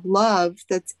fellowship and the love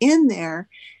that's in there?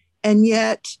 And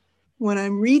yet, when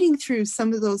I'm reading through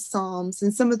some of those Psalms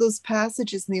and some of those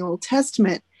passages in the Old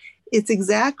Testament, it's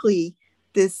exactly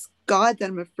this God that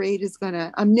I'm afraid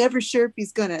I'm never sure if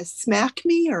he's going to smack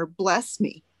me or bless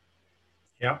me.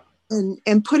 Yeah.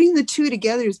 And putting the two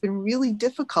together has been really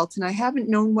difficult, and I haven't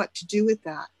known what to do with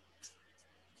that.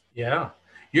 Yeah.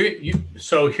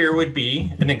 So here would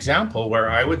be an example where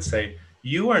I would say,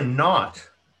 you are not,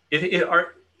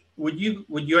 would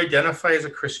you identify as a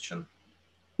Christian?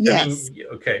 Yes. I mean,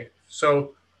 okay.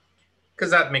 So,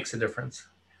 because that makes a difference.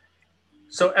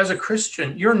 So as a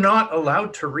Christian, you're not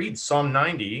allowed to read Psalm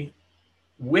 90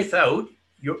 without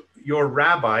your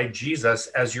rabbi, Jesus,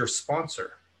 as your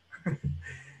sponsor.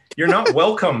 You're not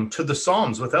welcome to the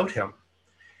Psalms without him.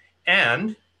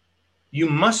 And you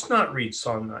must not read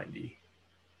Psalm 90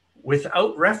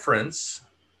 without reference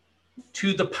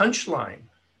to the punchline,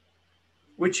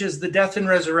 which is the death and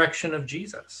resurrection of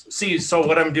Jesus. See, so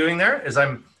what I'm doing there is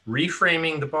I'm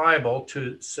reframing the Bible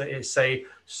to say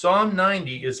Psalm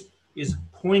 90 is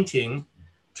pointing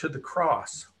to the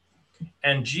cross,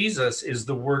 and Jesus is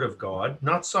the Word of God,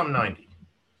 not Psalm 90.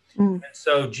 And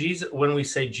so Jesus, when we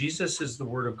say Jesus is the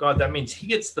Word of God, that means he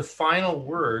gets the final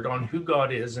word on who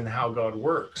God is and how God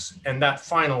works. And that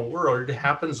final word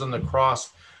happens on the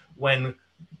cross when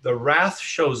the wrath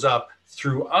shows up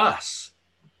through us.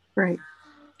 Right.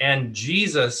 And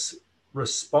Jesus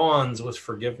responds with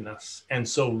forgiveness. And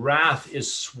so wrath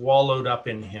is swallowed up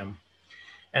in him.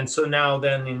 And so now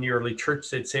then in the early church,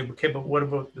 they'd say, okay, but what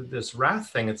about this wrath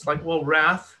thing? It's like, well,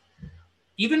 wrath,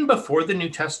 even before the New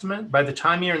Testament, by the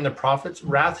time you're in the prophets,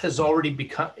 wrath has already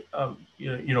become,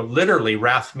 literally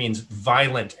wrath means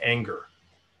violent anger.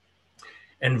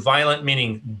 And violent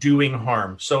meaning doing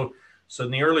harm. So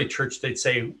in the early church, they'd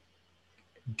say,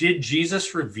 did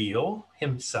Jesus reveal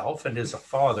himself and his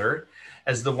Father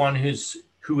as the one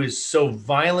who is so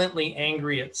violently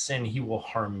angry at sin, he will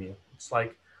harm you? It's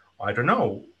like, I don't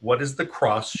know. What does the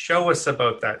cross show us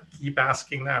about that? Keep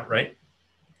asking that, right?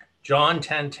 John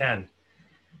 10:10.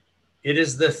 It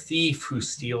is the thief who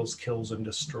steals, kills, and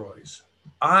destroys.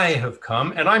 I have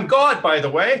come, and I'm God, by the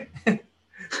way,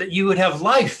 that you would have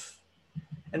life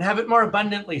and have it more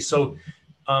abundantly. So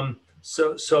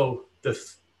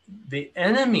the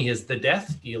enemy is the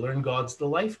death dealer and God's the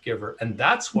life giver. And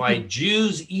that's why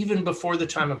Jews, even before the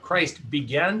time of Christ,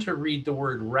 began to read the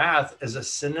word wrath as a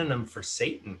synonym for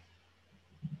Satan.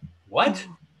 What?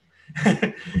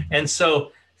 And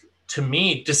so to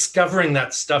me, discovering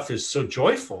that stuff is so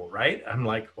joyful, right? I'm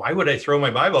like, why would I throw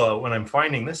my Bible out when I'm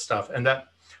finding this stuff? And that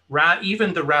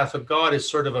even the wrath of God is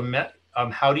sort of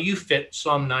how do you fit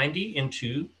Psalm 90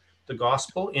 into the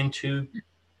gospel, into,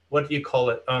 what do you call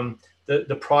it?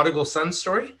 The prodigal son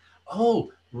story?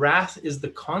 Oh, wrath is the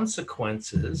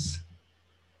consequences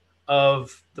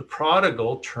of the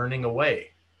prodigal turning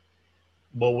away.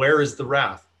 Well, where is the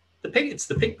wrath? It's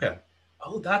the pig pen.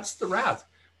 Oh, that's the wrath.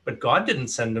 But God didn't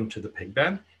send him to the pig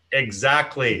pen.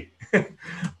 Exactly.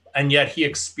 And yet he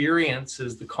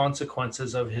experiences the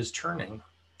consequences of his turning.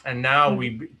 And now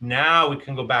we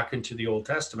can go back into the Old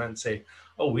Testament and say,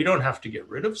 oh, we don't have to get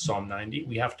rid of Psalm 90.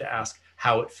 We have to ask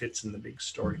how it fits in the big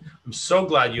story. I'm so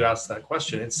glad you asked that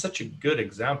question. It's such a good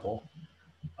example.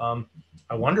 I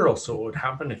wonder also what would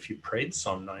happen if you prayed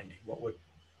Psalm 90.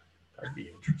 That'd be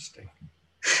interesting.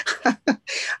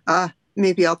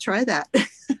 Maybe I'll try that.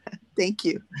 Thank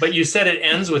you. But you said it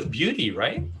ends with beauty,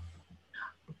 right?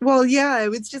 Well, yeah,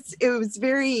 it was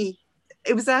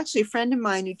actually a friend of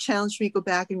mine who challenged me to go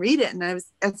back and read it. And as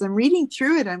I'm reading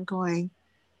through it, I'm going,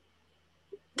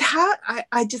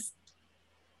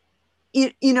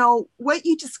 what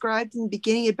you described in the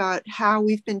beginning about how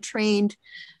we've been trained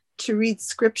to read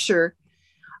scripture.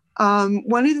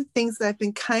 One of the things that I've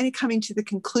been kind of coming to the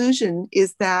conclusion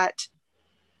is that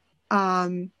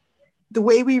the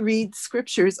way we read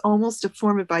scripture is almost a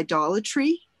form of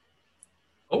idolatry.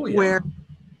 Oh, yeah.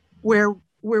 Where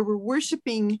we're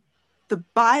worshiping the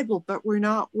Bible, but we're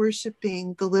not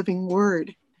worshiping the living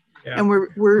word. Yeah. And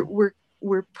we're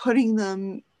pitting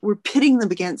them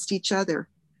against each other.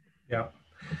 Yeah.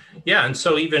 Yeah. And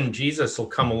so even Jesus will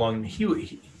come along, he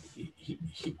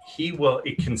will,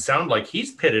 it can sound like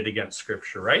he's pitted against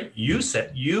scripture, right? You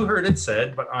heard it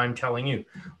said, but I'm telling you.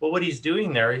 Well, what he's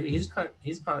doing there, he's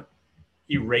not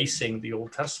erasing the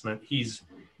Old Testament. He's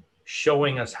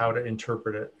showing us how to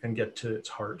interpret it and get to its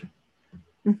heart.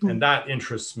 Mm-hmm. And that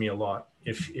interests me a lot.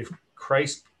 If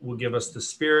Christ will give us the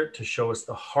Spirit to show us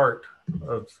the heart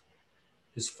of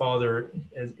his Father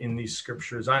in these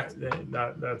scriptures,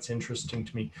 that's interesting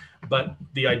to me. But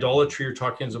the idolatry you're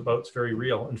talking about is very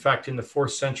real. In fact, in the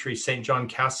 4th century, St. John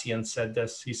Cassian said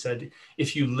this. He said,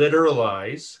 if you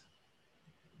literalize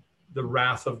the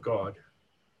wrath of God,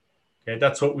 okay,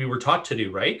 that's what we were taught to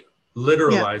do, right?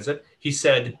 Literalize it. He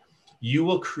said, you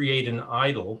will create an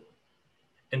idol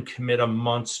and commit a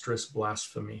monstrous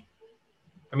blasphemy.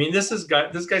 I mean, this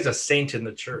guy's a saint in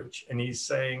the church, and he's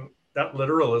saying that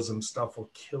literalism stuff will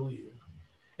kill you.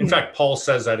 In fact, Paul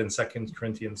says that in 2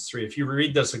 Corinthians 3. If you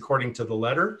read this according to the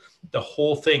letter, the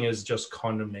whole thing is just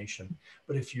condemnation.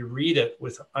 But if you read it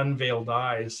with unveiled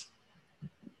eyes,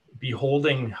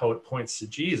 beholding how it points to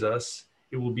Jesus,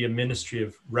 it will be a ministry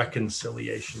of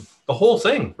reconciliation. The whole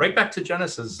thing, right back to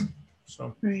Genesis.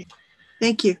 So, right.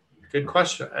 Thank you. Good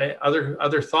question.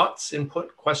 Other thoughts,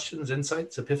 input, questions,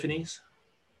 insights, epiphanies?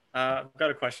 I've got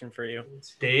a question for you,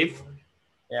 Dave.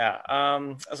 Yeah.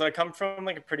 So I come from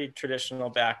like a pretty traditional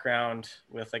background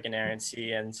with like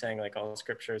inerrancy and saying like all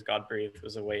scripture is God breathed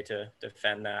was a way to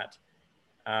defend that.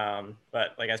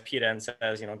 But like as Peter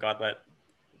says, God let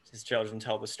his children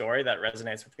tell the story. That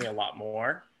resonates with me a lot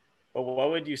more. But what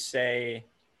would you say,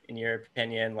 in your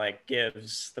opinion, like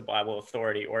gives the Bible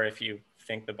authority, or if you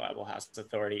think the Bible has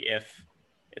authority, if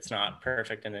it's not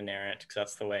perfect and inerrant? Because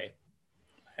that's the way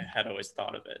I had always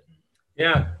thought of it.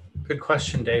 Yeah, good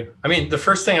question, Dave. I mean, the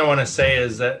first thing I want to say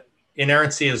is that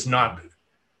inerrancy is not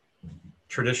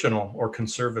traditional or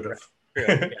conservative,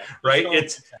 yeah.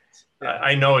 Right?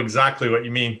 I know exactly what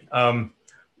you mean.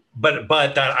 But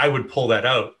that I would pull that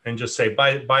out and just say,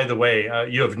 by the way,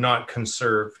 you have not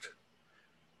conserved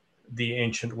the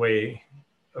ancient way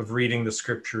of reading the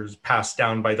scriptures passed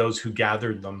down by those who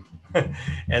gathered them.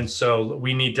 And so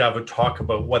we need to have a talk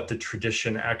about what the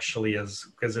tradition actually is.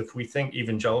 Because if we think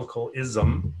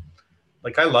evangelicalism,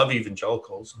 like I love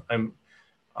evangelicals,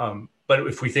 but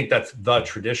if we think that's the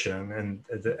tradition and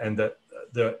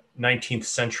the 19th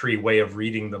century way of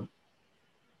reading the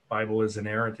Bible is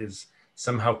inerrant is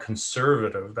somehow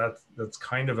conservative, that's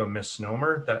kind of a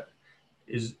misnomer that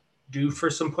is due for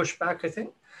some pushback, I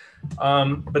think.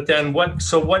 But then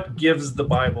what gives the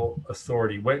Bible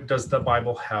authority? What does the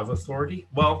Bible have authority?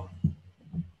 Well,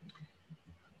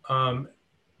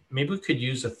 maybe we could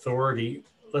use authority.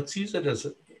 Let's use it as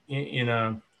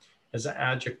an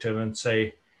adjective and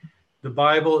say The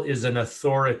Bible is an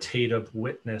authoritative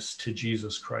witness to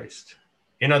Jesus Christ.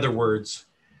 In other words,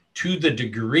 to the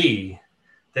degree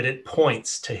that it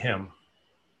points to him,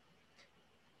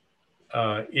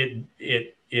 it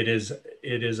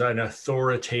is an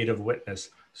authoritative witness.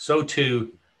 So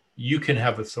too, you can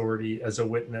have authority as a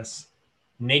witness.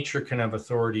 Nature can have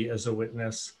authority as a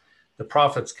witness. The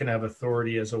prophets can have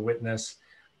authority as a witness.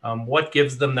 What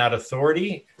gives them that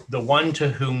authority? The one to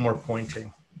whom we're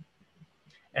pointing.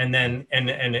 And then,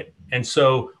 and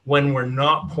so when we're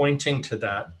not pointing to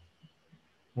that,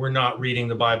 we're not reading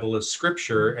the Bible as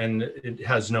scripture, and it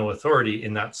has no authority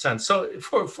in that sense. So,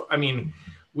 I mean,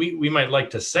 we might like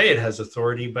to say it has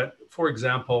authority, but for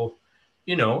example,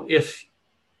 you know, if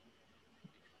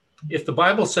the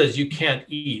Bible says you can't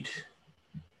eat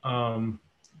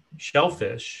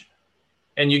shellfish,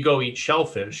 and you go eat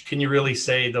shellfish, can you really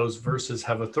say those verses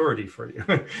have authority for you?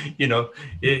 You know,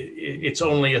 it's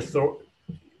only authority.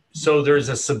 So there's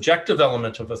a subjective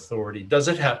element of authority.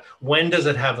 When does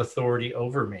it have authority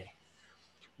over me?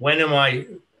 When am I,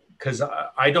 because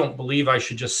I don't believe I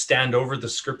should just stand over the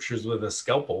scriptures with a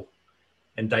scalpel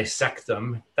and dissect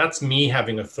them. That's me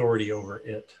having authority over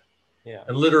it. Yeah.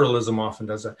 And literalism often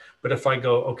does that. But if I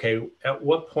go, okay, at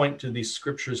what point do these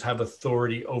scriptures have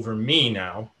authority over me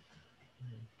now?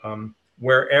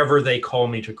 Wherever they call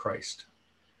me to Christ.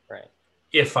 Right.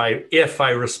 If I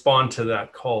respond to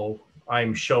that call,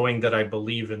 I'm showing that I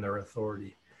believe in their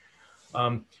authority.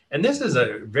 And this is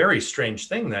a very strange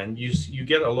thing then. You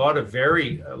get a lot of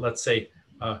very, let's say,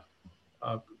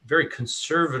 very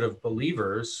conservative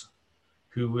believers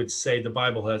who would say the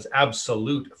Bible has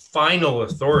absolute final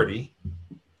authority.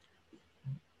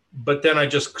 But then I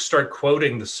just start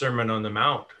quoting the Sermon on the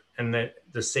Mount, and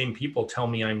the same people tell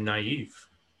me I'm naive.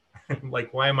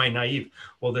 Like, why am I naive?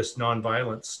 Well, this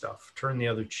nonviolence stuff, turn the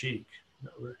other cheek.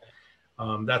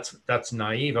 That's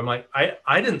naive. I'm like,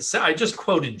 I didn't say, I just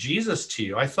quoted Jesus to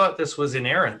you. I thought this was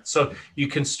inerrant. So you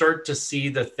can start to see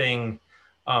the thing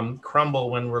crumble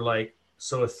when we're like,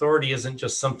 so authority isn't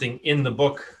just something in the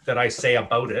book that I say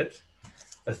about it.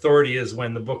 Authority is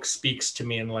when the book speaks to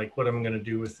me and like, what am I going to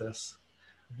do with this?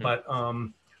 Mm-hmm. But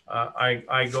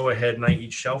I go ahead and I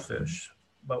eat shellfish.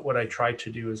 But what I try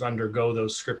to do is undergo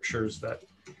those scriptures that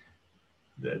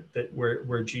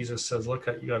where Jesus says, look,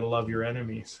 you got to love your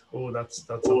enemies. Oh, that's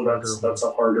a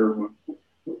harder one.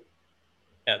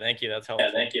 Yeah, thank you. That's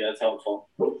helpful.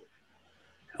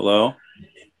 Hello.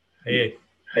 Hey.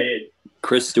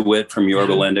 Chris DeWitt from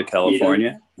Yorba Linda,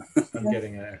 California. I'm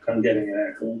getting an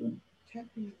echo.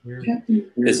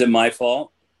 Is it my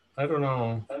fault? I don't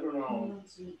know.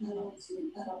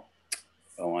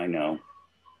 Oh, I know.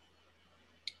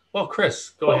 Well,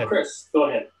 Chris, go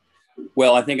ahead.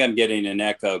 Well, I think I'm getting an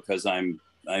echo because I'm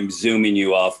zooming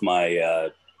you off my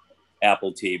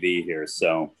Apple TV here.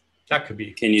 So that could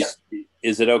be. Can you?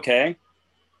 Is it okay?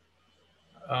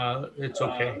 It's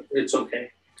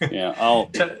okay. Yeah.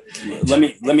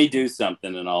 let me do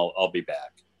something and I'll be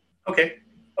back. Okay.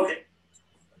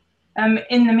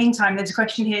 In the meantime, there's a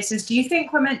question here. It says, do you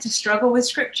think we're meant to struggle with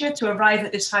scripture to arrive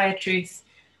at this higher truth,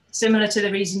 similar to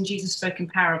the reason Jesus spoke in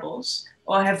parables?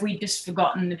 Or have we just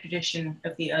forgotten the tradition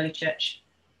of the early church?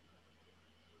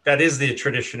 That is the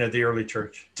tradition of the early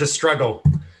church, to struggle.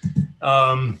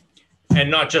 And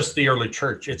not just the early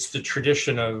church. It's the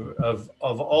tradition of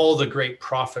all the great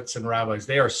prophets and rabbis.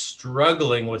 They are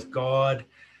struggling with God.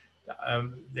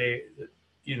 They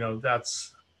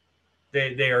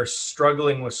are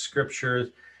struggling with scriptures.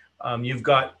 You've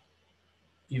got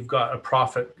a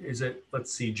prophet,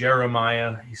 let's see,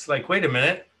 Jeremiah. He's like, wait a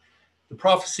minute. The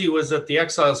prophecy was that the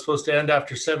exile is supposed to end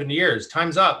after 70 years.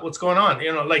 Time's up. What's going on?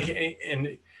 You know, like,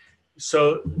 and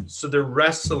so they're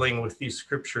wrestling with these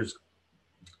scriptures.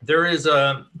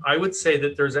 I would say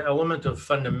that there's an element of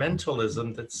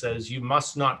fundamentalism that says you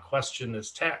must not question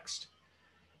this text.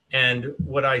 And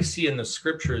what I see in the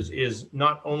scriptures is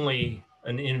not only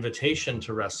an invitation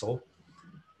to wrestle,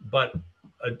 but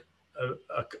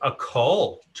a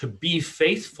call to be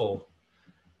faithful,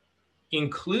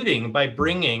 including by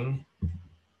bringing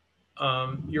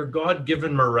your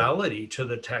God-given morality to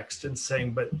the text and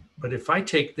saying, but if I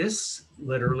take this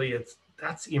literally,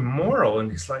 that's immoral.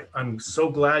 And he's like, I'm so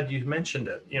glad you mentioned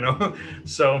it, you know?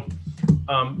 So,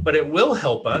 but it will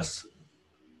help us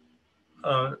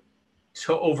to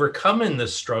overcome in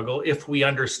this struggle if we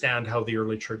understand how the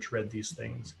early church read these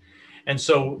things. And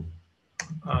so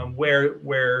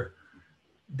where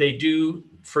they do,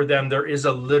 for them, there is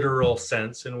a literal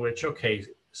sense in which, okay,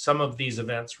 some of these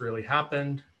events really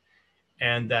happened,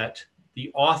 and that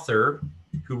the author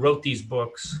who wrote these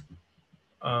books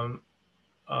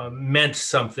meant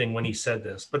something when he said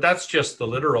this. But that's just the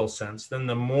literal sense. Then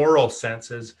the moral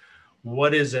sense is,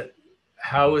 what is it?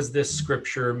 How is this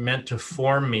scripture meant to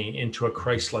form me into a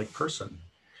Christ-like person?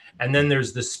 And then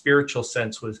there's the spiritual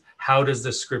sense with, how does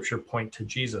this scripture point to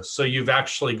Jesus? So you've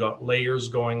actually got layers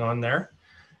going on there.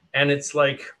 And it's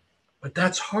like, but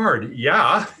that's hard.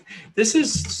 Yeah, this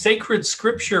is sacred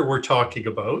scripture we're talking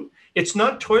about. It's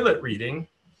not toilet reading.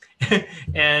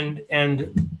 and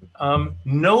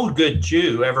no good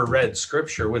Jew ever read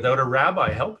scripture without a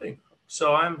rabbi helping.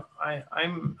 So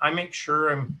I make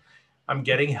sure I'm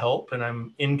getting help, and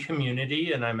I'm in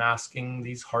community, and I'm asking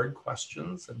these hard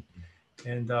questions,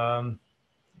 and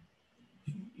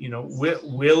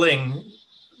willing,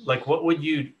 like,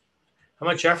 how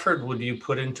much effort would you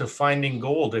put into finding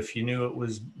gold if you knew it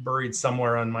was buried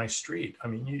somewhere on my street? I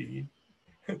mean,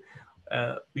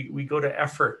 we go to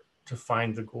effort to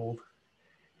find the gold.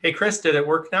 Hey, Chris, did it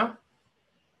work now?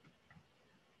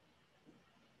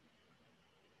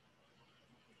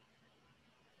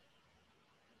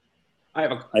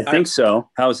 I think so.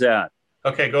 How's that?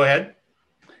 Okay, go ahead.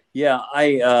 Yeah,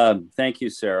 I thank you,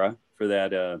 Sarah, for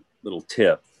that little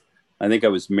tip. I think I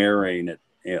was mirroring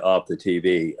it off the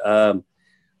TV.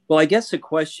 Well, I guess the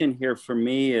question here for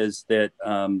me is that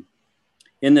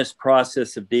in this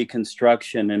process of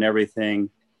deconstruction and everything,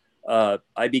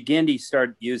 I began to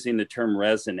start using the term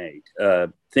resonate.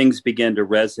 Things began to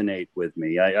resonate with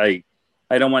me. I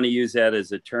don't want to use that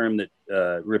as a term that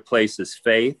replaces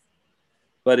faith,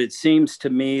 but it seems to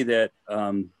me that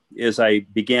as I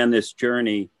began this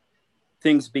journey,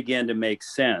 things began to make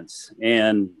sense.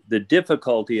 And the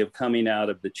difficulty of coming out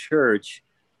of the church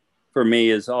for me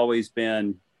has always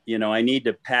been, I need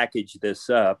to package this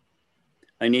up.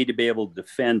 I need to be able to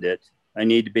defend it. I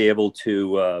need to be able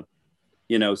to,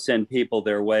 send people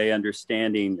their way,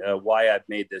 understanding why I've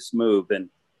made this move. And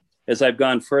as I've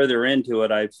gone further into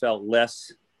it, I've felt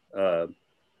less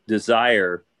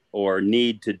desire or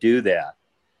need to do that,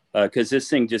 because this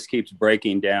thing just keeps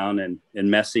breaking down and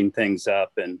messing things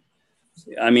up. And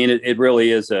I mean, it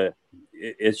really is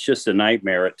it's just a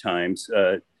nightmare at times,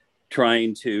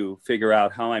 trying to figure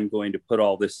out how I'm going to put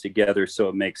all this together so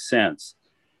it makes sense.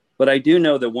 But I do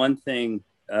know that one thing,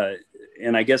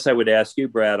 and I guess I would ask you,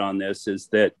 Brad, on this, is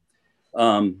that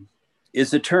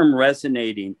is the term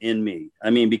resonating in me?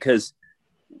 I mean, because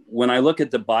when I look at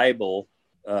the Bible,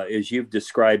 as you've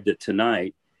described it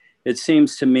tonight, it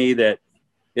seems to me that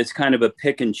it's kind of a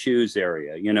pick and choose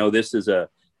area. This is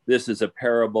a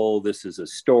parable, this is a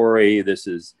story, this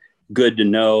is good to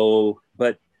know,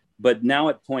 but now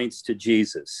it points to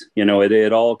Jesus.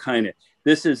 It all kind of,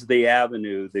 this is the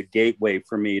avenue, the gateway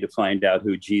for me to find out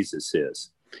who Jesus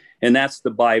is. And that's the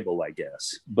Bible, I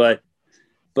guess. But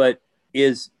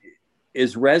is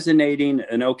resonating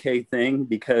an okay thing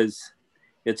because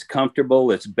it's comfortable,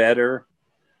 it's better?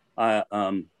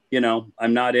 I'm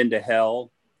not into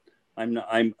hell.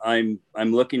 I'm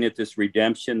looking at this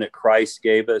redemption that Christ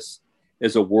gave us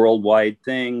as a worldwide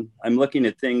thing. I'm looking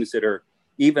at things that are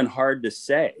even hard to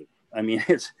say. I mean,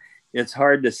 it's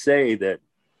hard to say that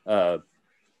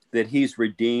he's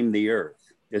redeemed the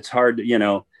earth. It's hard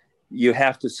to, you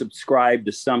have to subscribe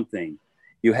to something.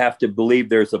 You have to believe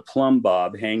there's a plumb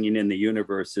bob hanging in the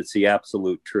universe. It's the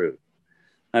absolute truth.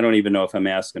 I don't even know if I'm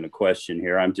asking a question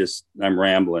here. I'm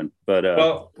rambling, but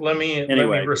well, let me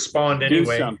respond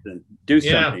anyway. Do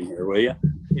something here, will you?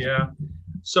 Yeah.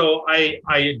 So I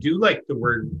do like the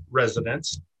word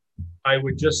resonance. I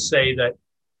would just say that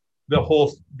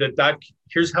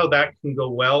here's how that can go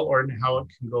well, or how it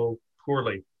can go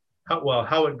poorly.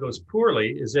 How it goes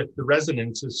poorly is if the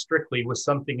resonance is strictly with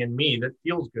something in me that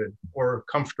feels good or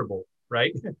comfortable,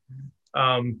 right?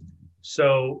 But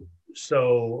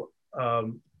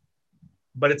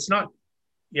it's not,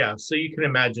 yeah. So you can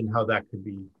imagine how that could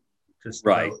be just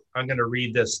right. I'm going to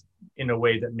read this in a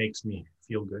way that makes me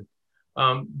feel good.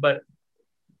 But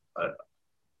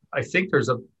I think there's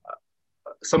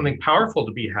something powerful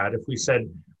to be had if we said,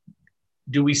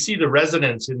 do we see the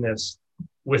resonance in this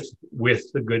with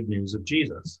the good news of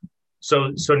Jesus?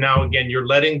 So now again, you're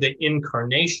letting the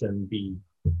incarnation be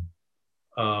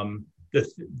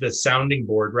the sounding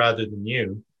board rather than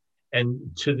you. And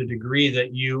to the degree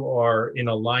that you are in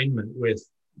alignment with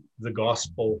the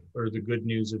gospel or the good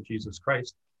news of Jesus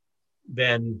Christ,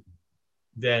 then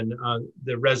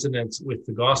the resonance with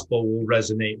the gospel will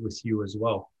resonate with you as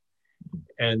well.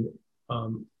 And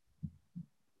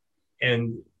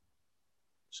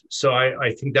so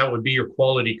I think that would be your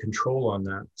quality control on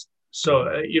that.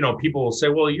 So people will say,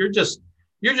 well, you're just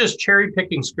cherry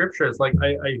picking scripture. It's like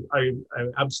I'm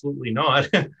absolutely not.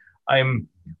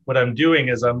 What I'm doing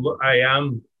is I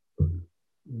am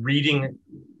reading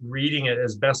reading it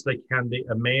as best I can the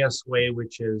Emmaus way,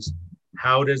 which is,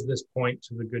 how does this point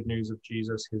to the good news of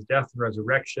Jesus, his death and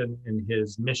resurrection, and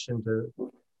his mission to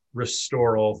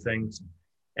restore all things?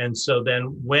 And so then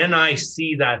when I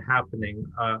see that happening,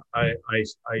 I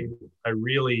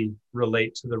really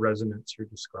relate to the resonance you're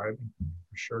describing,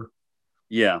 for sure.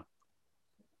 Yeah.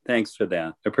 Thanks for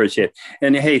that. I appreciate it.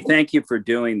 And hey, thank you for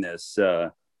doing this.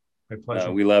 My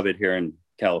pleasure. We love it here in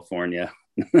California,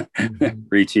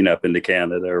 reaching up into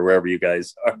Canada or wherever you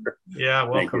guys are. Yeah,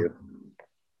 welcome. Thank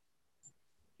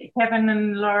you. Kevin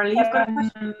and Laura, you've got a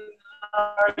question?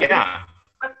 Yeah.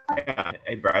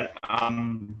 Hey, Brad.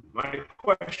 My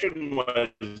question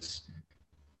was,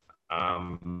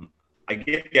 I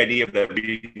get the idea of that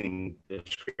reading the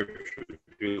scripture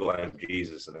through the life of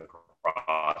Jesus and the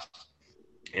cross,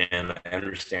 and I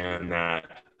understand that.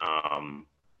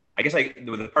 I guess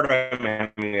the part I'm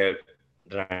having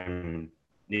that I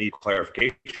need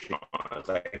clarification on is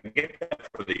I get that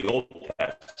for the Old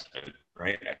Testament,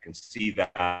 right? I can see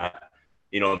that,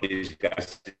 these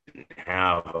guys didn't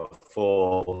have a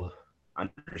full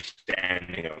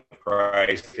understanding of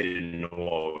Christ. They didn't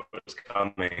know what was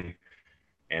coming.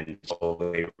 And so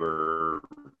they were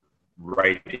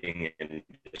writing and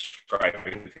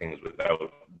describing things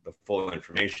without the full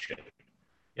information.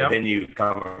 Yep. But then you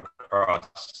come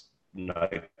across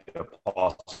like the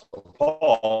Apostle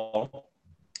Paul,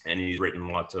 and he's written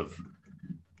lots of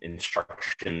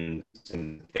instructions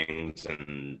and things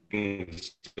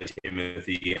to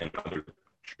Timothy and other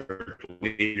church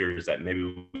leaders that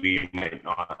maybe we might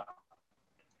not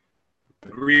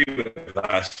agree with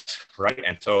us, right?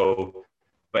 And so,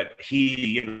 but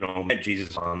he, met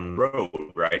Jesus on the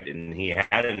road, right? And he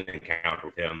had an encounter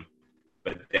with him,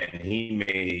 but then he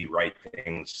may write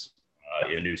things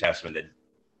in the New Testament that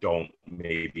don't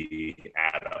maybe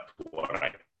add up to what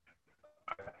I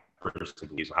personally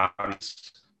believe. So how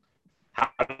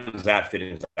does that fit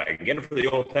into that? I get it for the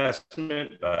Old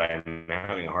Testament, but I'm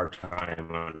having a hard time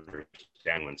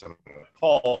understanding when something like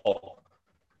Paul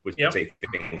would say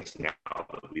things now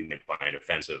that we may find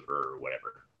offensive or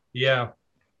whatever. Yeah.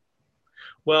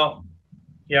 Well,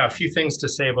 yeah, a few things to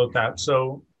say about that.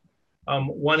 So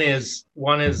one is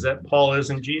that Paul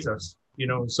isn't Jesus,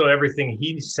 so everything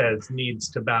he says needs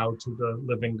to bow to the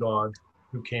living God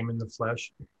who came in the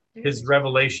flesh. His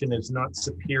revelation is not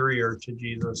superior to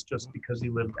Jesus just because he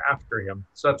lived after him.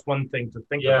 So that's one thing to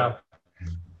think about.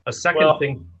 A second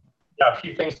thing. Yeah, a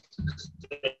few things to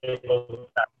say about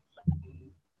that.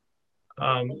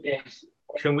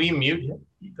 Can we mute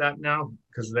that now?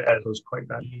 Because the echo is quite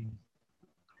bad.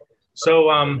 So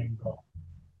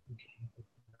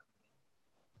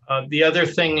the other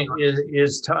thing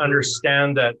is to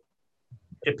understand that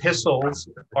epistles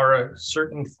are a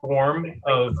certain form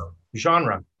of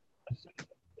genre.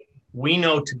 We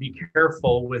know to be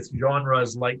careful with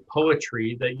genres like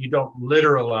poetry that you don't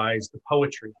literalize the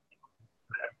poetry,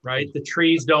 right? The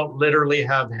trees don't literally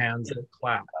have hands that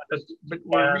clap, but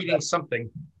we're reading something.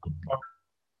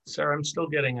 Sarah, I'm still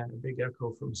getting a big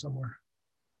echo from somewhere.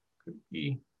 Could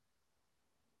be.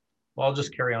 Well, I'll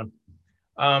just carry on.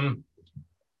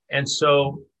 And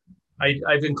so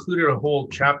I've included a whole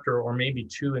chapter or maybe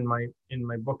two in my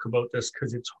book about this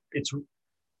because it's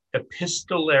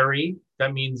epistolary.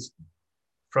 That means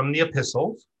from the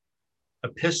epistles.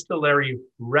 Epistolary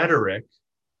rhetoric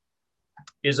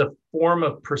is a form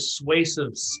of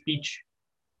persuasive speech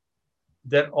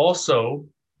that also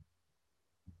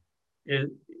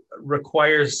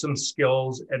requires some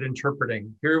skills at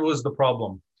interpreting. Here was the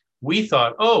problem. We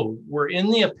thought, oh, we're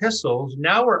in the epistles.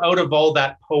 Now we're out of all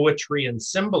that poetry and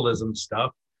symbolism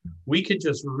stuff. We could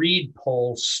just read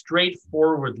Paul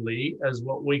straightforwardly as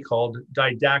what we called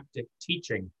didactic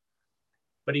teaching.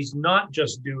 But he's not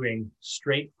just doing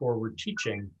straightforward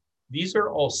teaching. These are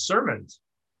all sermons.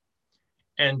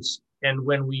 And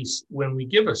when we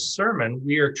give a sermon,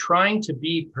 we are trying to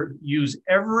use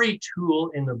every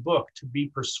tool in the book to be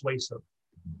persuasive.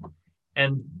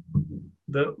 And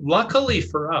luckily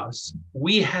for us,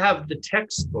 we have the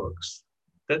textbooks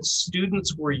that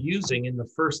students were using in the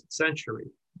first century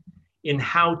in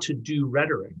how to do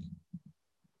rhetoric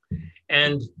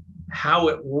and how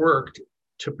it worked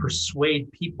to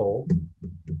persuade people.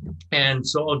 And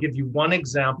so I'll give you one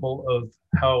example of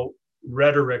how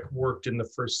rhetoric worked in the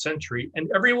first century. And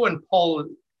everyone Paul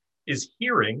is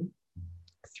hearing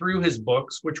through his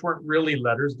books, which weren't really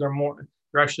letters, they're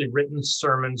actually written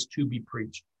sermons to be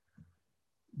preached.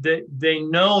 They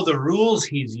know the rules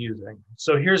he's using.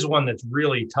 So here's one that's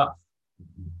really tough.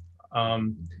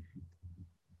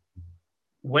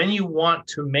 When you want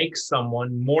to make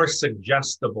someone more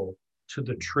suggestible to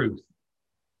the truth,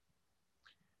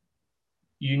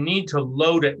 you need to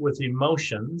load it with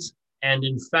emotions. And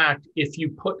in fact, if you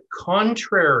put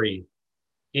contrary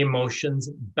emotions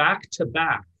back to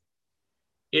back,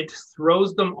 it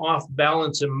throws them off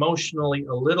balance emotionally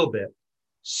a little bit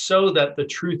so that the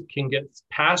truth can get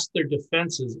past their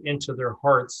defenses into their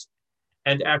hearts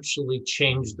and actually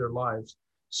change their lives.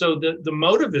 So the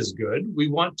motive is good. We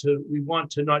want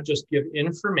to not just give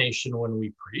information when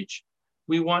we preach.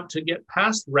 We want to get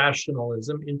past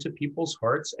rationalism into people's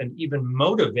hearts and even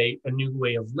motivate a new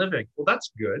way of living. Well,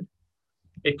 that's good.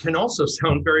 It can also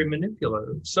sound very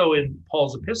manipulative. So in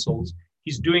Paul's epistles,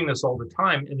 he's doing this all the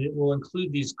time, and it will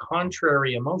include these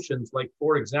contrary emotions, like,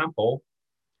 for example,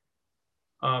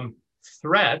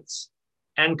 threats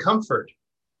and comfort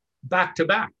back to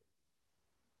back.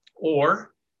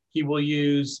 Or he will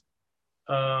use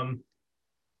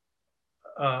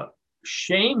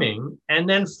shaming and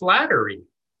then flattery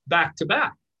back to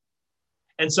back.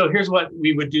 And so here's what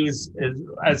we would do is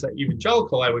as an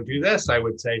evangelical, I would do this. I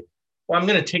would say, well, I'm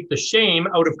going to take the shame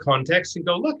out of context and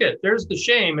go, look at, there's the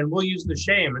shame, and we'll use the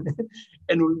shame.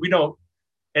 And we don't,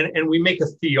 and we make a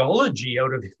theology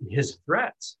out of his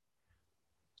threats.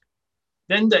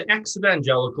 Then the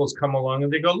ex-evangelicals come along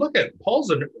and they go, look at,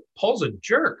 Paul's a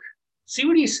jerk. See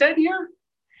what he said here?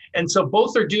 And so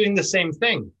both are doing the same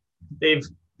thing.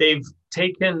 They've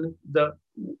taken the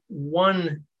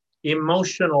one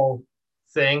emotional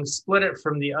thing, split it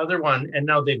from the other one, and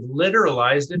now they've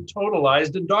literalized it,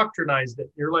 totalized, and doctrinized it.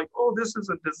 You're like, oh, this is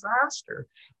a disaster.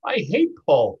 I hate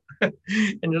Paul. And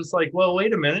it's like, well,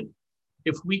 wait a minute.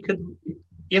 If we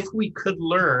could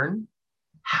learn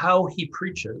how he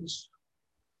preaches,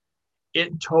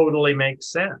 it totally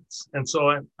makes sense. And so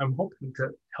I'm hoping to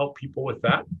help people with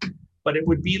that. But it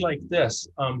would be like this.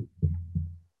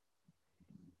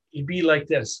 It'd be like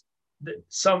this.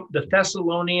 The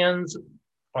Thessalonians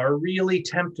are really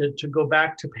tempted to go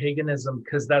back to paganism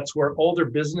because that's where all their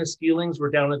business dealings were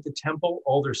down at the temple,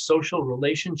 all their social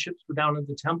relationships were down at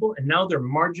the temple, and now they're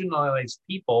marginalized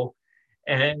people,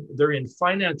 and they're in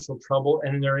financial trouble,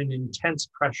 and they're in intense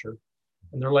pressure.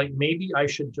 And they're like, maybe I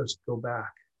should just go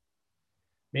back.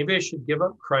 Maybe I should give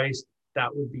up Christ.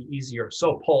 That would be easier.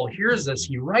 So Paul hears this,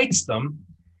 he writes them,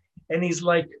 and he's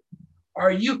like,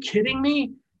 are you kidding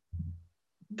me?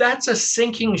 That's a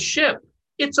sinking ship.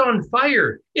 It's on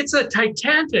fire. It's a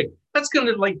Titanic. That's going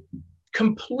to like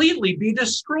completely be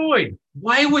destroyed.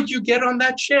 Why would you get on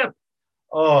that ship?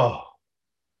 Oh,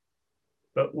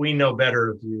 but we know better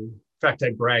of you. In fact,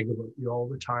 I brag about you all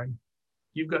the time.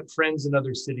 You've got friends in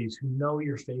other cities who know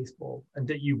you're faithful and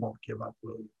that you won't give up,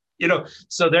 will you? You know,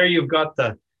 so there you've got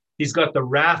he's got the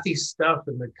wrathy stuff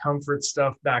and the comfort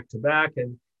stuff back to back.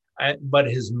 But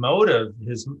his motive,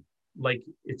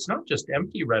 it's not just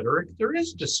empty rhetoric. There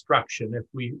is destruction if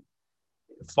we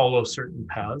follow certain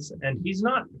paths, and he's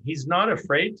not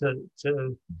afraid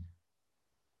to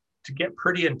get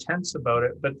pretty intense about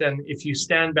it. But then if you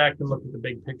stand back and look at the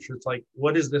big picture, it's like,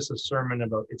 what is this a sermon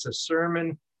about? It's a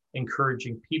sermon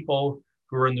encouraging people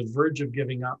who are on the verge of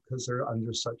giving up because they're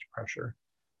under such pressure.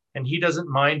 And he doesn't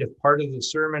mind if part of the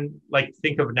sermon, like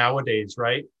think of nowadays,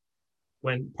 right?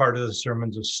 When part of the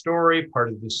sermon's a story, part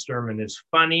of the sermon is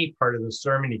funny, part of the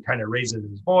sermon, he kind of raises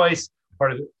his voice,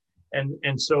 part of it.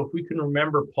 And so if we can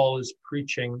remember Paul is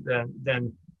preaching,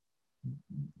 then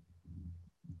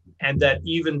and that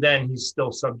even then he's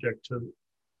still subject to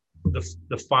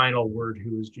the final word,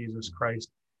 who is Jesus Christ.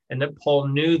 And that Paul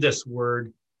knew this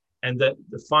word, and that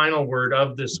the final word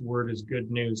of this word is good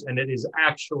news. And it is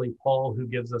actually Paul who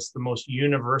gives us the most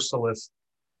universalist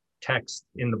text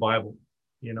in the Bible,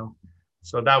 you know.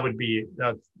 So that would be,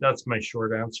 that's my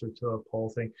short answer to a Paul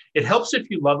thing. It helps if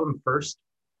you love him first.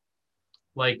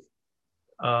 Like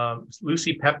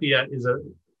Lucy Pepia is a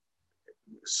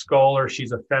scholar,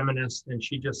 she's a feminist, and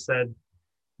she just said,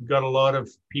 you've got a lot of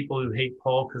people who hate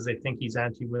Paul because they think he's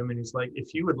anti-women. He's like,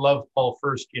 if you would love Paul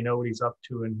first, you know what he's up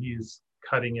to, and he's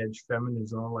cutting edge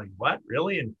feminism. I'm like, what,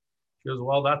 really? And she goes,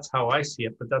 well, that's how I see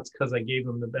it, but that's because I gave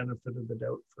him the benefit of the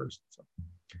doubt first. So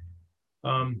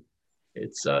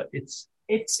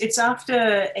it's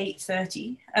after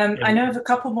 8:30. I know of a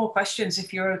couple more questions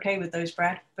if you're okay with those,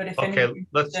 Brad. But if okay,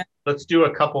 let's do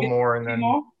a couple more and then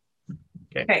more.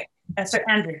 Okay. So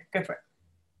Andrew, go for it.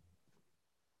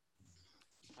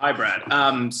 Hi,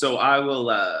 Brad. So I will.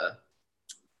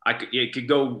 It could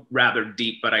go rather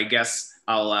deep, but I guess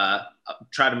I'll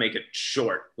try to make it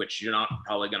short, which you're not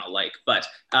probably going to like. But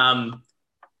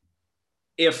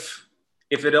if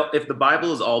the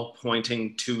Bible is all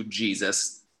pointing to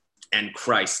Jesus and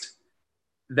Christ,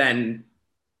 then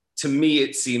to me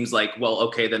it seems like, well,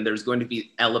 okay, then there's going to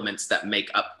be elements that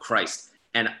make up Christ.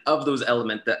 And of those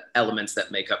elements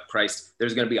that make up Christ,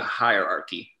 there's going to be a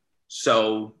hierarchy.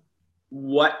 So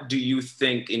what do you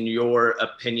think, in your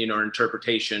opinion or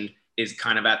interpretation, is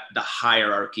kind of at the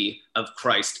hierarchy of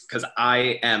Christ? Because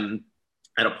I am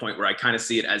at a point where I kind of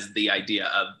see it as the idea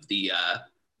of the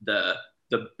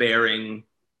bearing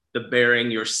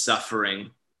your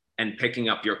suffering and picking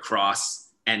up your cross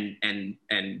and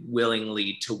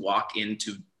willingly to walk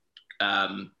into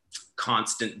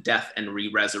constant death and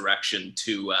re-resurrection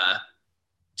to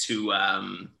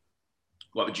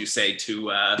what would you say,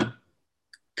 to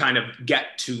kind of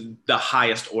get to the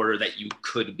highest order that you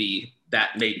could be,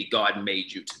 that maybe God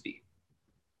made you to be.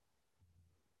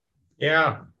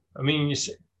 Yeah, I mean,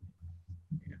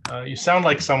 you sound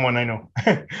like someone I know.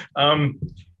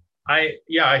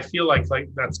 I feel like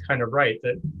that's kind of right,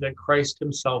 that Christ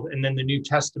himself, and then the New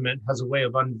Testament has a way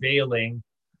of unveiling.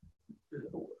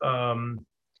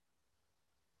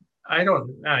 I know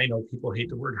people hate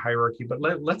the word hierarchy, but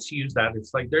let's use that.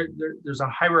 It's like there's a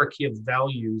hierarchy of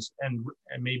values and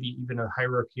maybe even a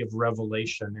hierarchy of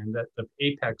revelation, and that the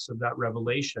apex of that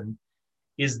revelation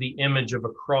is the image of a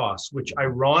cross, which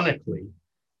ironically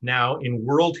now in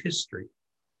world history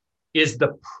is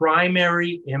the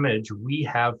primary image we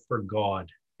have for God.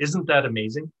 Isn't that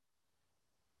amazing?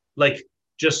 Like,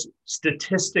 just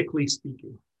statistically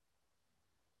speaking,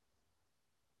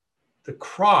 the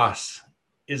cross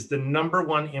is the number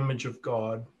one image of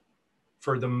God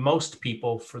for the most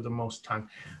people for the most time.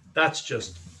 That's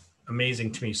just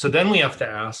amazing to me. So then we have to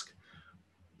ask,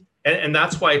 and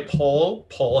that's why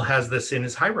Paul has this in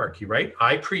his hierarchy, right?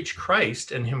 I preach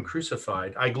Christ and him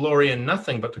crucified. I glory in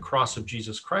nothing but the cross of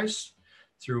Jesus Christ,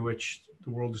 through which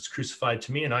the world is crucified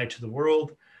to me and I to the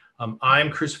world. I'm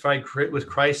crucified with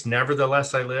Christ,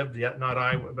 nevertheless I live, yet not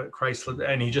I, but Christ lived.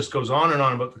 And he just goes on and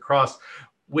on about the cross,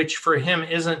 which for him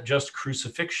isn't just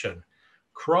crucifixion.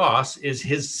 Cross is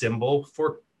his symbol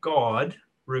for God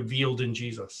revealed in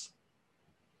Jesus.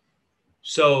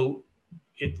 So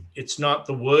it's not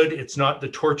the wood, it's not the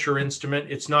torture instrument,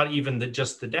 it's not even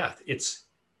just the death. It's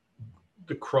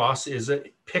the cross is a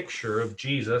picture of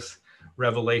Jesus'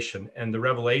 revelation. And the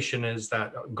revelation is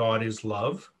that God is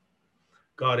love.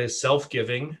 God is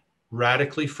self-giving,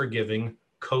 radically forgiving,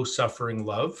 co-suffering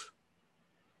love.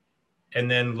 And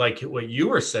then, like what you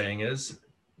were saying is,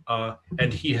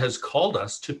 and he has called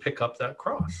us to pick up that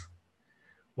cross.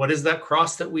 What is that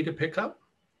cross that we to pick up?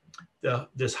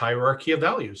 This hierarchy of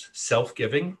values: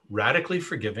 self-giving, radically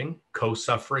forgiving,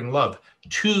 co-suffering love.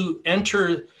 To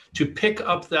pick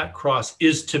up that cross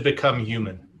is to become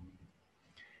human.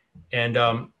 And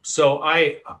so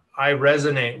I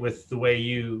resonate with the way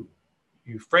you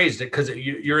phrased it, because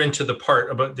you're into the part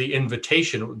about the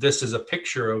invitation. This is a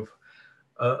picture of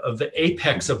the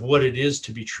apex of what it is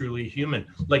to be truly human,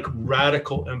 like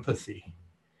radical empathy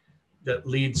that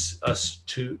leads us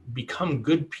to become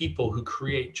good people who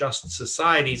create just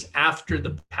societies after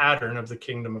the pattern of the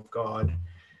kingdom of God,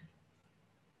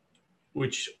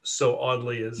 which so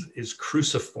oddly is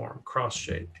cruciform,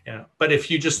 cross-shaped. Yeah. But if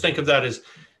you just think of that as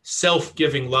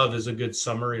self-giving love, is a good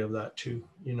summary of that too,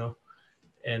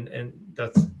 and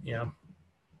that's, yeah.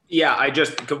 Yeah,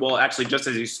 actually, just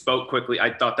as you spoke quickly,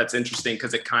 I thought that's interesting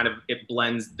because it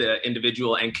blends the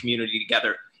individual and community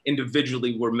together.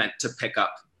 Individually, we're meant to pick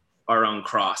up our own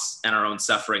cross and our own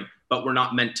suffering, but we're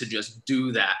not meant to just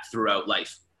do that throughout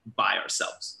life by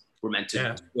ourselves. We're meant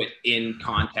to do it in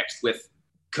context with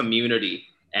community.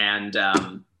 And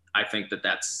I think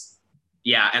that's,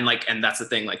 and that's the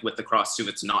thing, like with the cross too,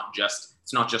 it's not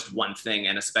just one thing.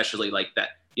 And especially like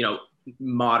that,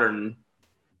 modern,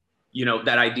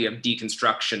 that idea of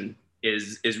deconstruction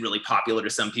is really popular to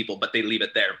some people, but they leave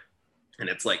it there. And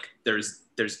it's like, there's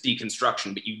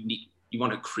deconstruction, but you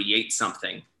want to create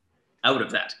something out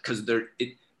of that, because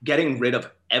getting rid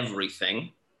of everything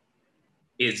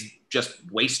is just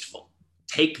wasteful.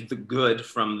 Take the good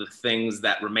from the things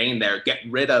that remain there, get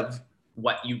rid of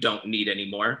what you don't need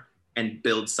anymore, and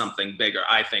build something bigger.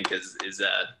 I think is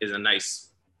a nice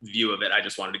view of it. I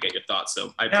just wanted to get your thoughts.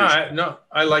 So I appreciate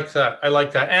I like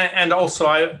that. And also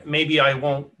I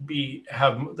won't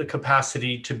have the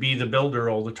capacity to be the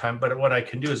builder all the time, but what I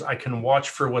can do is I can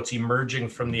watch for what's emerging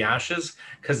from the ashes,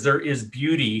 because there is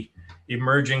beauty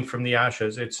emerging from the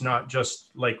ashes. It's not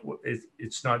just like,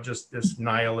 it's not just this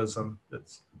nihilism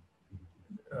that's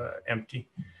empty.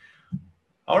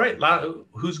 All right,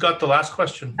 who's got the last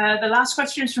question? The last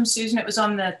question is from Susan. It was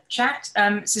on the chat.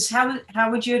 It says, how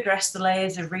would you address the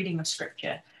layers of reading of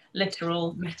scripture,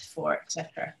 literal, metaphor,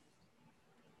 etc.?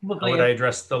 How would I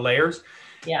address the layers?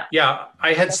 Yeah. Yeah,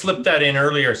 I had slipped that in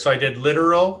earlier. So I did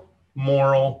literal,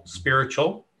 moral,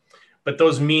 spiritual. but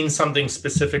those mean something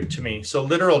specific to me. So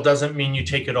literal doesn't mean you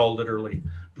take it all literally.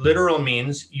 Literal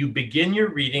means you begin your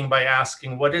reading by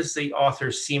asking, what does the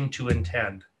author seem to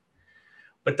intend?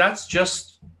 But that's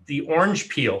just the orange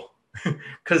peel,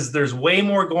 because there's way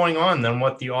more going on than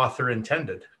what the author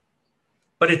intended.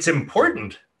 But it's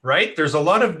important, right? There's a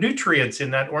lot of nutrients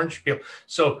in that orange peel.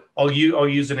 So I'll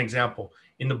use an example.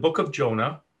 In the book of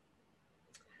Jonah,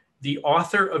 the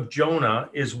author of Jonah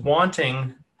is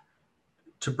wanting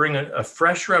to bring a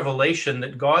fresh revelation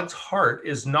that God's heart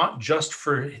is not just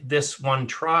for this one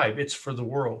tribe, it's for the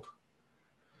world.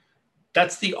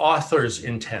 That's the author's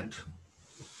intent.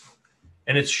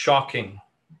 And it's shocking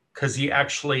because he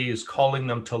actually is calling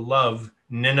them to love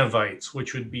Ninevites,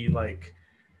 which would be like,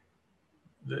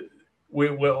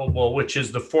 which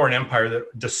is the foreign empire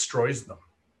that destroys them.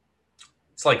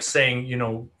 It's like saying, you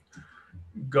know,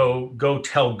 go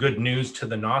tell good news to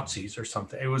the Nazis or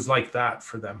something. It was like that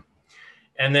for them.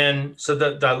 And then, so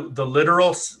the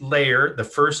literal layer, the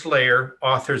first layer,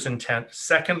 author's intent.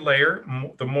 Second layer,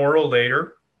 the moral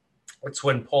layer. It's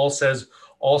when Paul says,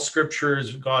 all scripture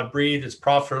is God breathed, is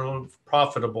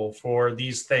profitable for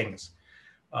these things.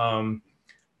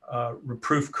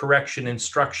 Reproof, correction,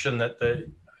 instruction,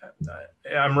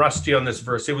 I'm rusty on this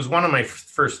verse. It was one of my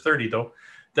first 30 though,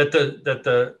 that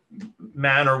the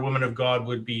man or woman of God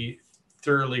would be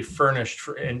thoroughly furnished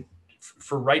for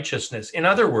righteousness. In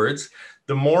other words,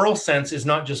 the moral sense is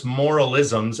not just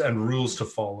moralisms and rules to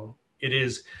follow. It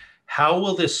is, how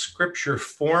will this scripture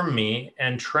form me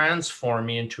and transform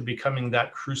me into becoming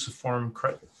that cruciform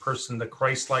person, the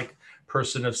Christ-like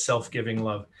person of self-giving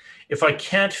love? If I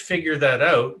can't figure that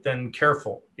out, then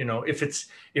careful. You know, if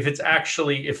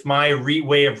my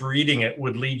way of reading it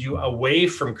would lead you away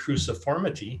from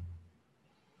cruciformity,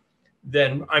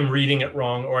 then I'm reading it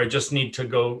wrong, or I just need to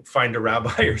go find a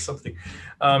rabbi or something.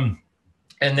 But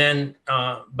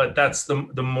that's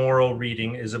the moral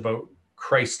reading is about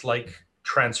Christ-like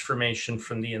transformation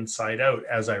from the inside out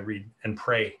as I read and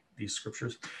pray these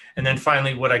scriptures. And then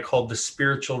finally, what I call the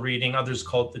spiritual reading, others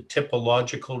call it the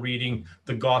typological reading,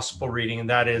 the gospel reading. And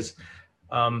that is,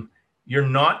 you're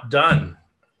not done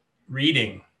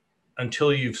reading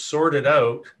until you've sorted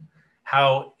out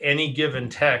how any given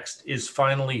text is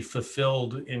finally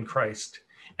fulfilled in Christ.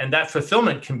 And that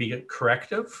fulfillment can be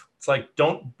corrective. It's like,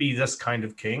 don't be this kind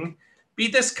of king, be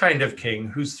this kind of king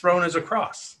whose throne is a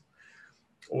cross.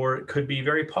 Or it could be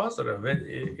very positive.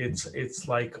 It's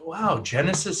like, wow,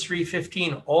 Genesis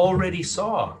 3:15 already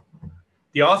saw.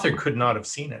 The author could not have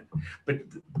seen it,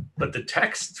 but the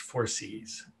text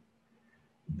foresees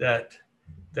that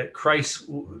Christ,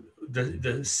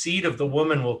 the seed of the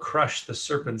woman will crush the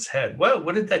serpent's head. Well,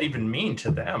 what did that even mean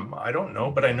to them? I don't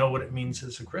know, but I know what it means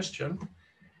as a Christian.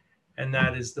 And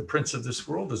that is the prince of this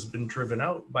world has been driven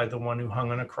out by the one who hung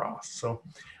on a cross. So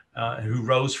who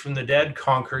rose from the dead,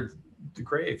 conquered the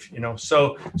grave, you know.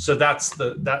 So that's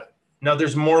that. Now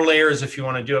there's more layers if you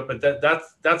want to do it, but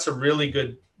that's a really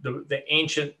good, the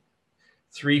ancient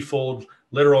threefold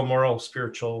literal, moral,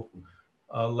 spiritual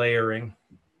layering.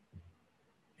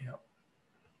 Yeah.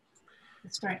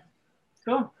 That's great.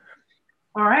 Cool.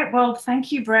 All right. Well,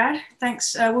 thank you, Brad.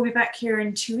 Thanks. We'll be back here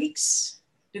in 2 weeks.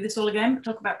 Do this all again.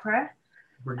 Talk about prayer.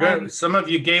 We're good. Some of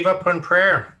you gave up on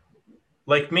prayer,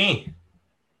 like me.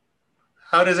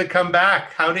 How does it come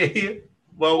back? How do you?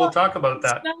 Well, we'll talk about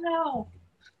that. No.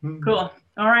 Cool.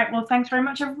 All right. Well, thanks very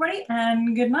much, everybody,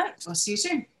 and good night. We'll see you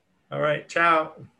soon. All right. Ciao.